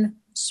in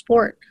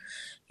sport.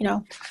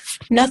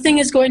 Nothing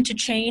is going to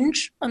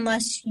change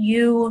unless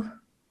you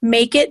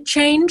make it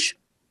change.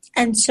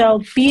 And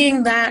so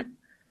being that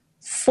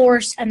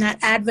force and that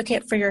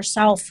advocate for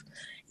yourself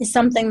is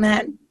something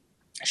that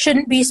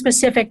shouldn't be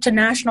specific to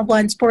National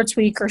Blind Sports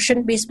Week or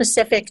shouldn't be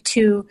specific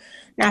to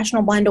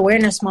National Blind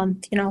Awareness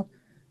Month.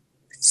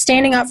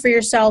 Standing up for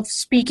yourself,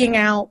 speaking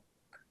out,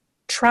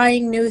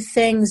 trying new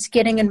things,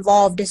 getting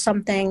involved is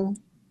something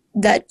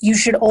that you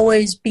should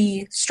always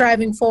be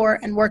striving for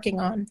and working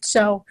on.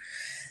 So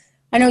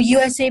I know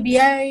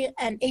USABA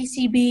and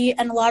ACB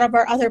and a lot of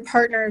our other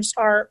partners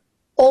are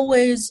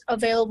always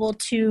available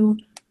to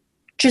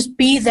just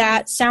be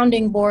that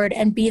sounding board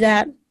and be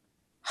that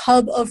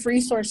hub of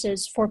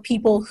resources for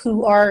people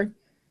who are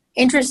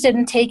interested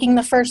in taking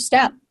the first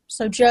step.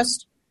 So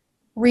just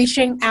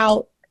reaching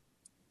out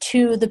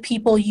to the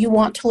people you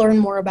want to learn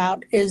more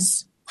about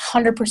is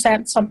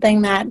 100%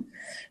 something that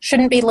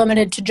shouldn't be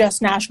limited to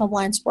just National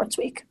Blind Sports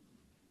Week.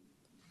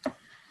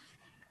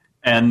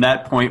 And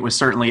that point was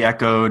certainly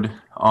echoed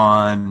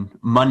on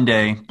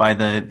Monday by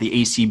the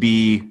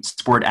ACB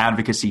Sport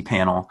Advocacy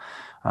Panel.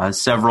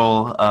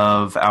 Several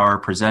of our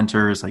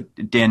presenters, like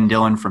Dan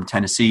Dillon from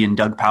Tennessee and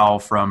Doug Powell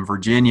from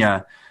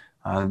Virginia,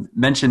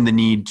 mentioned the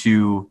need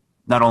to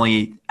not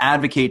only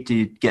advocate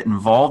to get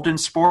involved in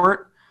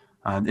sport,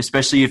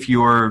 especially if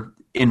you're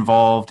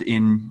involved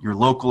in your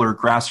local or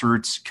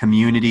grassroots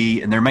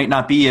community, and there might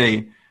not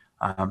be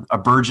a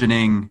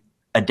burgeoning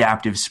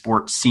adaptive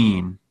sports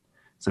scene.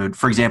 So,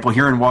 for example,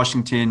 here in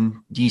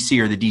Washington,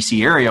 D.C. or the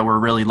D.C. area, we're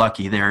really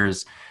lucky.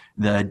 There's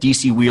the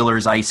D.C.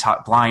 Wheelers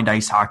blind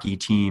ice hockey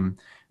team.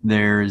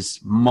 There's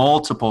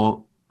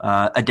multiple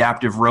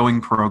adaptive rowing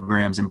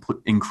programs,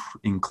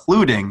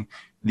 including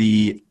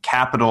the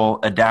Capital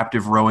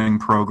Adaptive Rowing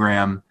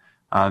Program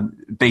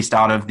based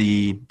out of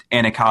the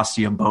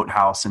Anacostia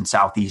Boathouse in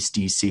Southeast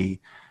D.C.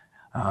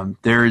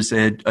 There's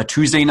a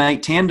Tuesday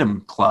night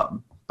tandem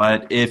club.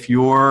 But if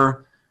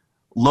your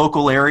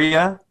local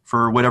area,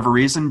 for whatever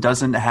reason,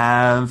 doesn't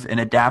have an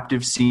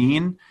adaptive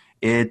scene,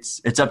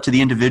 it's up to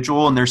the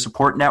individual and their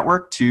support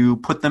network to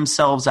put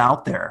themselves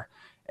out there.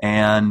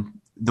 And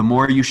the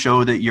more you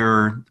show that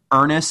you're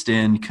earnest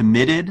and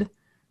committed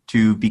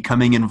to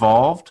becoming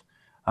involved,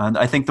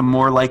 I think the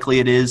more likely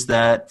it is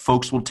that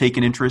folks will take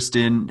an interest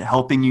in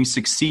helping you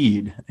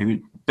succeed.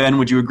 Ben,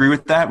 would you agree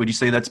with that? Would you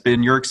say that's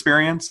been your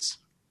experience?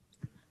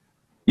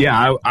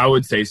 Yeah, I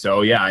would say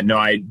so. Yeah, no,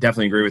 I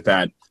definitely agree with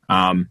that.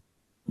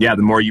 The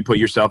more you put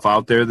yourself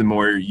out there, the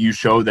more you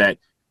show that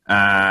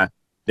that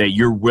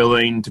you're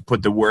willing to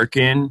put the work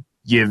in,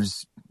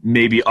 gives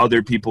maybe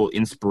other people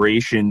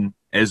inspiration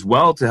as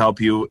well to help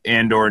you,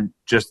 and or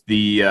just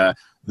the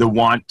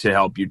want to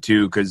help you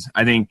too. Because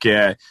I think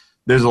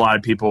there's a lot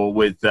of people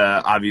with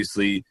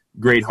obviously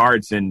great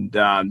hearts, and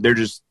they're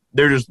just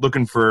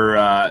looking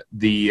for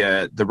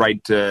the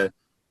right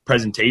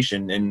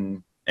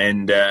presentation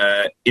and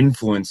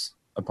influence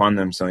upon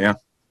them. So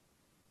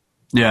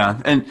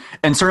yeah,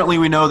 and certainly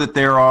we know that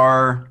there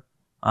are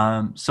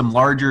some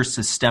larger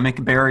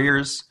systemic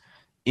barriers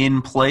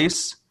in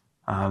place,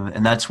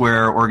 and that's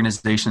where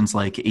organizations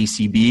like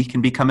ACB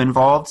can become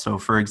involved. So,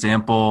 for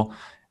example,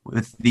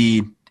 with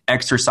the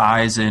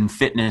exercise and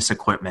fitness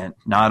equipment,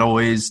 not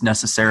always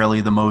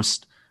necessarily the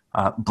most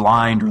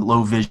blind or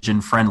low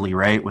vision friendly,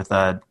 right, with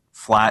a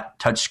flat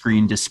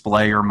touchscreen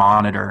display or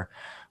monitor.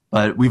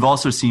 But we've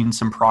also seen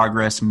some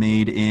progress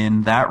made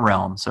in that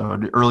realm. So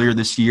earlier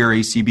this year,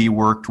 ACB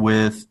worked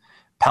with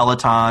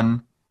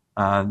Peloton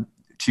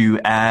to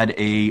add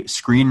a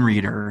screen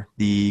reader,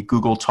 the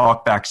Google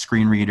TalkBack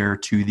screen reader,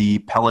 to the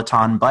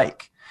Peloton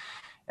bike.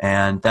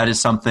 And that is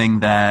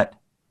something that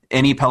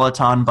any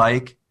Peloton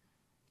bike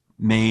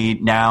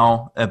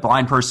a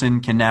blind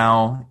person can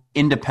now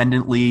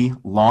independently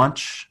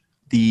launch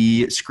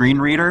the screen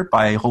reader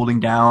by holding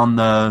down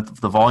the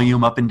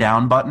volume up and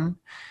down button,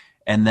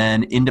 and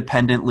then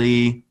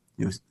independently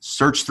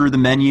search through the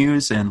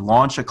menus and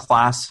launch a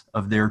class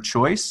of their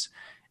choice,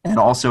 and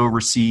also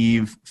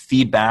receive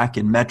feedback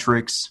and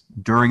metrics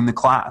during the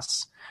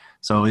class.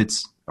 So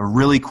it's a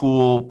really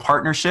cool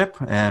partnership,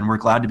 and we're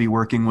glad to be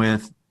working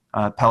with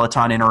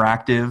Peloton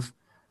Interactive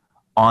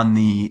on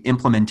the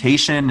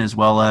implementation as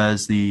well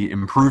as the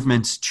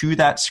improvements to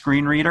that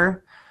screen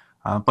reader.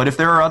 But if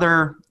there are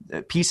other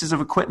pieces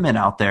of equipment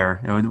out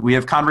there, we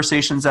have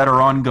conversations that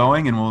are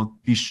ongoing, and we'll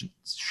be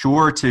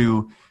sure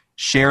to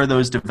share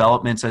those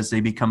developments as they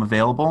become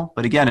available.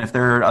 But again, if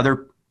there are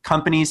other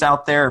companies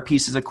out there or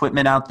pieces of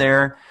equipment out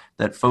there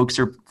that folks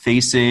are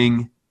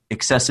facing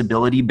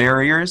accessibility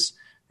barriers,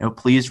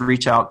 please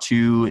reach out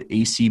to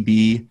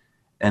ACB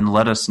and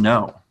let us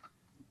know.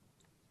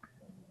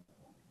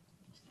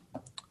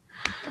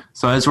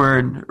 So as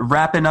we're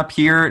wrapping up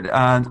here,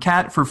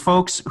 Kat, for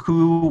folks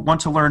who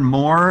want to learn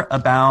more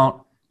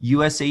about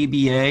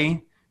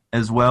USABA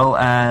as well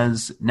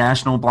as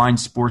National Blind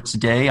Sports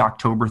Day,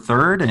 October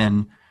 3rd,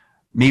 and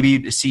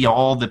maybe see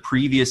all the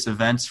previous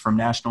events from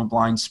National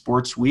Blind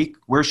Sports Week,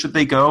 where should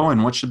they go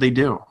and what should they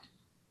do?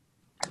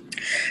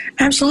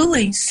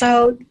 Absolutely.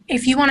 So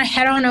if you want to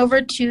head on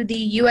over to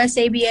the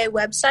USABA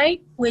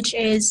website, which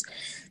is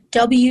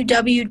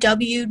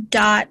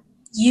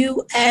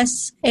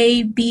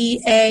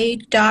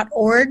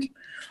www.usaba.org,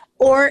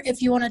 or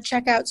if you want to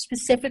check out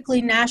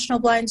specifically National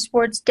Blind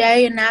Sports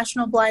Day and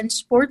National Blind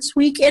Sports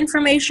Week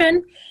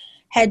information,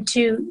 head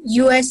to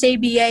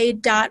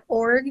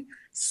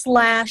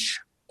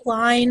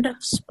usaba.org/Blind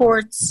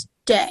Sports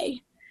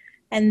Day.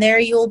 And there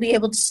you will be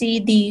able to see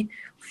the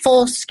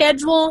full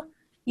schedule.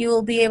 You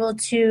will be able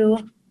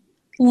to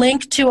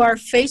link to our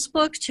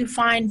Facebook to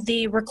find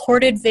the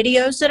recorded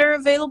videos that are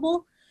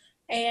available.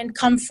 And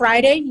come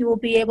Friday, you will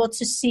be able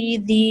to see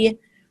the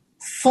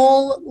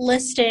full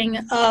listing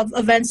of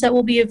events that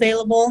will be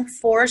available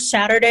for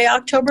Saturday,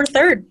 October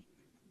 3rd.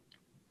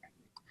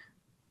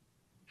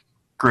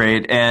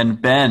 Great. And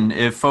Ben,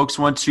 if folks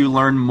want to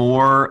learn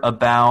more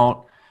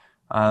about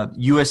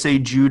USA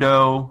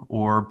Judo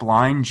or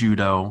Blind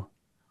Judo,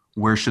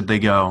 where should they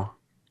go?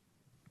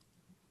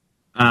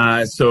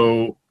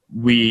 So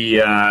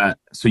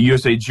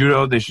USA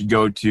Judo, they should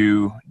go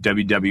to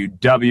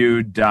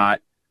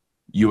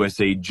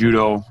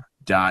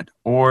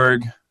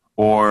www.usajudo.org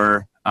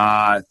or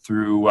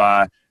through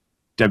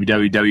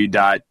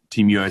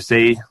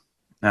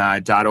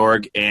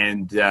www.teamusa.org,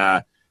 and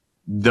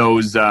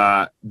those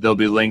there'll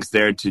be links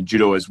there to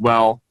judo as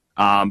well.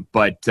 So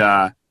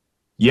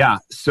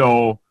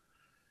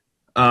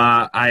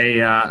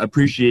I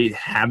appreciate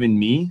having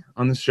me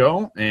on the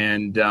show,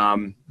 and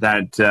I'm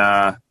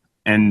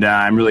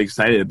really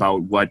excited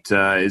about what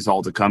is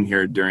all to come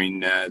here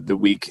during the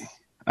week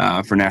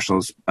for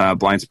National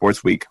Blind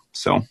Sports Week.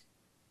 So,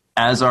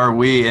 as are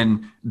we.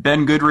 And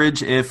Ben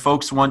Goodridge, if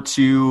folks want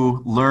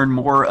to learn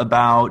more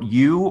about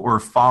you or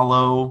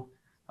follow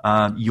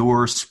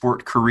your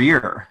sport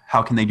career,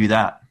 how can they do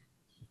that?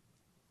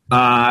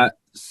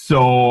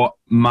 So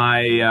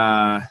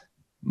my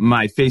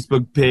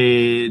Facebook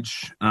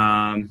page,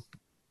 I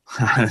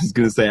was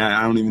going to say,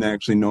 I don't even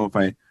actually know if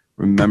I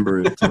remember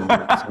it.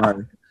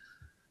 Sorry.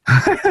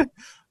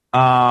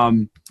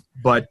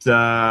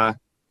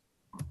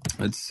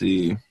 Let's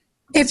see.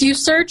 If you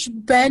search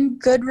Ben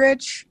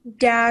Goodridge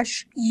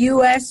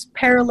US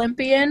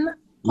Paralympian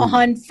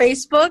on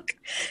Facebook,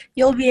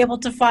 you'll be able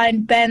to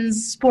find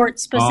Ben's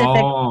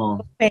sport-specific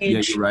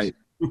page. Yeah, you're right.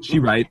 She's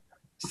right.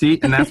 See,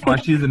 and that's why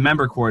she's the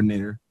member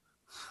coordinator.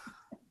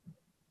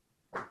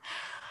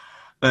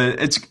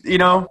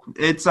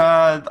 It's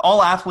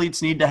all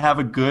athletes need to have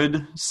a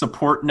good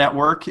support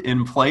network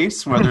in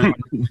place, whether they're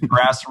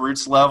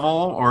grassroots level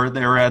or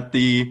they're at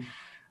the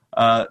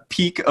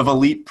peak of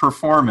elite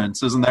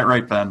performance. Isn't that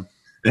right, Ben?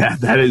 Yeah,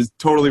 that is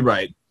totally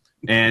right.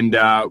 And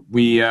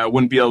we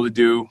wouldn't be able to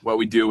do what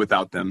we do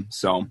without them.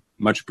 So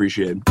much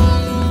appreciated.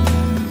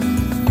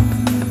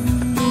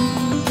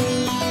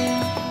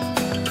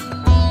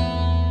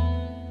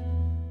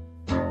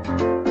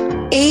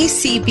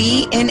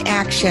 ACB in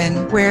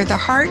action, where the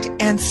heart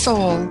and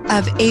soul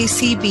of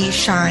ACB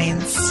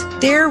shines.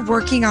 They're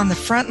working on the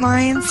front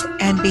lines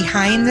and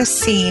behind the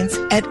scenes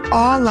at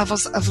all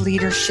levels of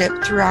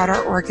leadership throughout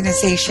our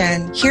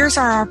organization. Here's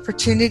our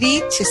opportunity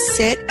to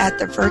sit at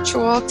the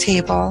virtual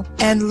table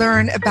and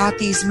learn about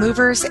these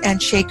movers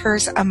and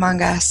shakers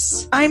among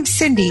us. I'm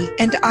Cindy,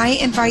 and I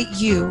invite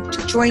you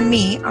to join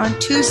me on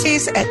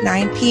Tuesdays at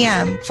 9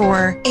 p.m.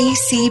 for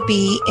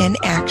ACB in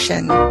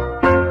action.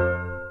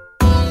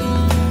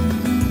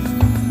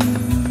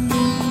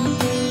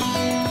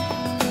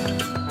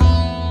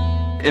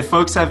 If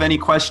folks have any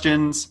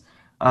questions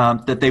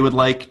that they would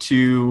like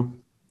to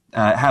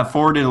have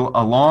forwarded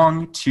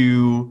along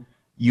to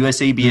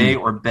USABA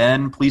or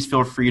Ben, please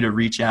feel free to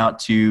reach out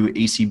to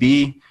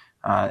ACB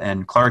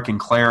and Clark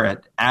and Claire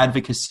at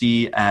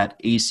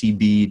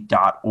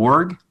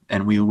advocacy@acb.org,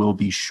 and we will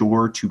be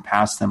sure to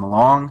pass them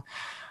along.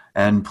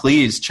 And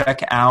please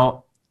check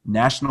out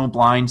National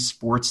Blind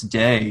Sports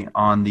Day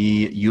on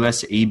the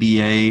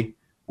USABA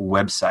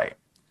website.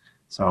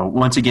 So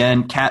once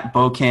again, Kat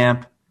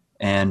Beaucamp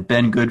and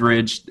Ben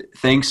Goodridge,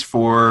 thanks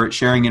for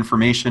sharing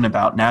information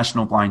about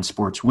National Blind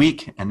Sports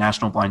Week and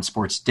National Blind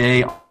Sports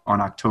Day on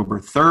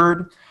October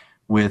 3rd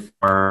with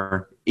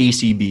our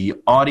ACB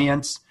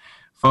audience.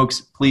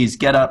 Folks, please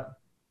get up,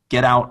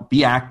 get out,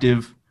 be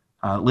active,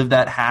 live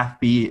that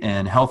happy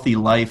and healthy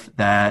life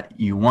that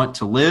you want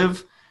to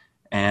live,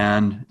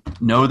 and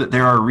know that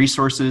there are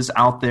resources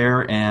out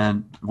there,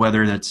 and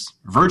whether that's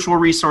virtual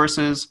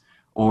resources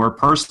or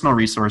personal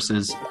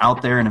resources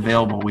out there and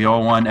available. We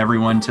all want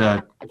everyone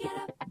to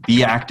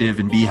be active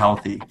and be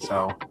healthy,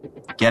 so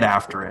get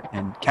after it.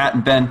 And Kat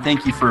and Ben,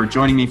 thank you for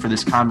joining me for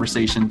this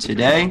conversation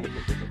today,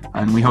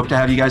 and we hope to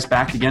have you guys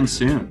back again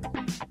soon.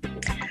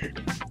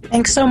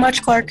 Thanks so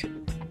much, Clark.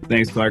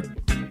 Thanks, Clark.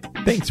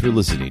 Thanks for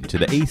listening to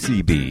the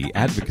ACB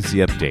Advocacy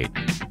Update.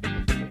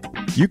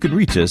 You can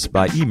reach us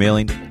by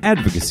emailing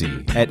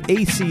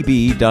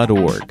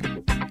advocacy@acb.org.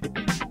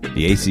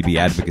 The ACB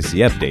Advocacy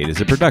Update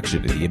is a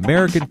production of the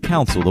American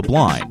Council of the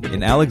Blind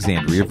in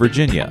Alexandria,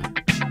 Virginia.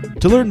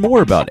 To learn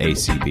more about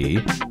ACB,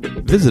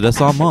 visit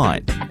us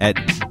online at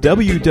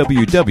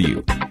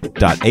www.acb.org.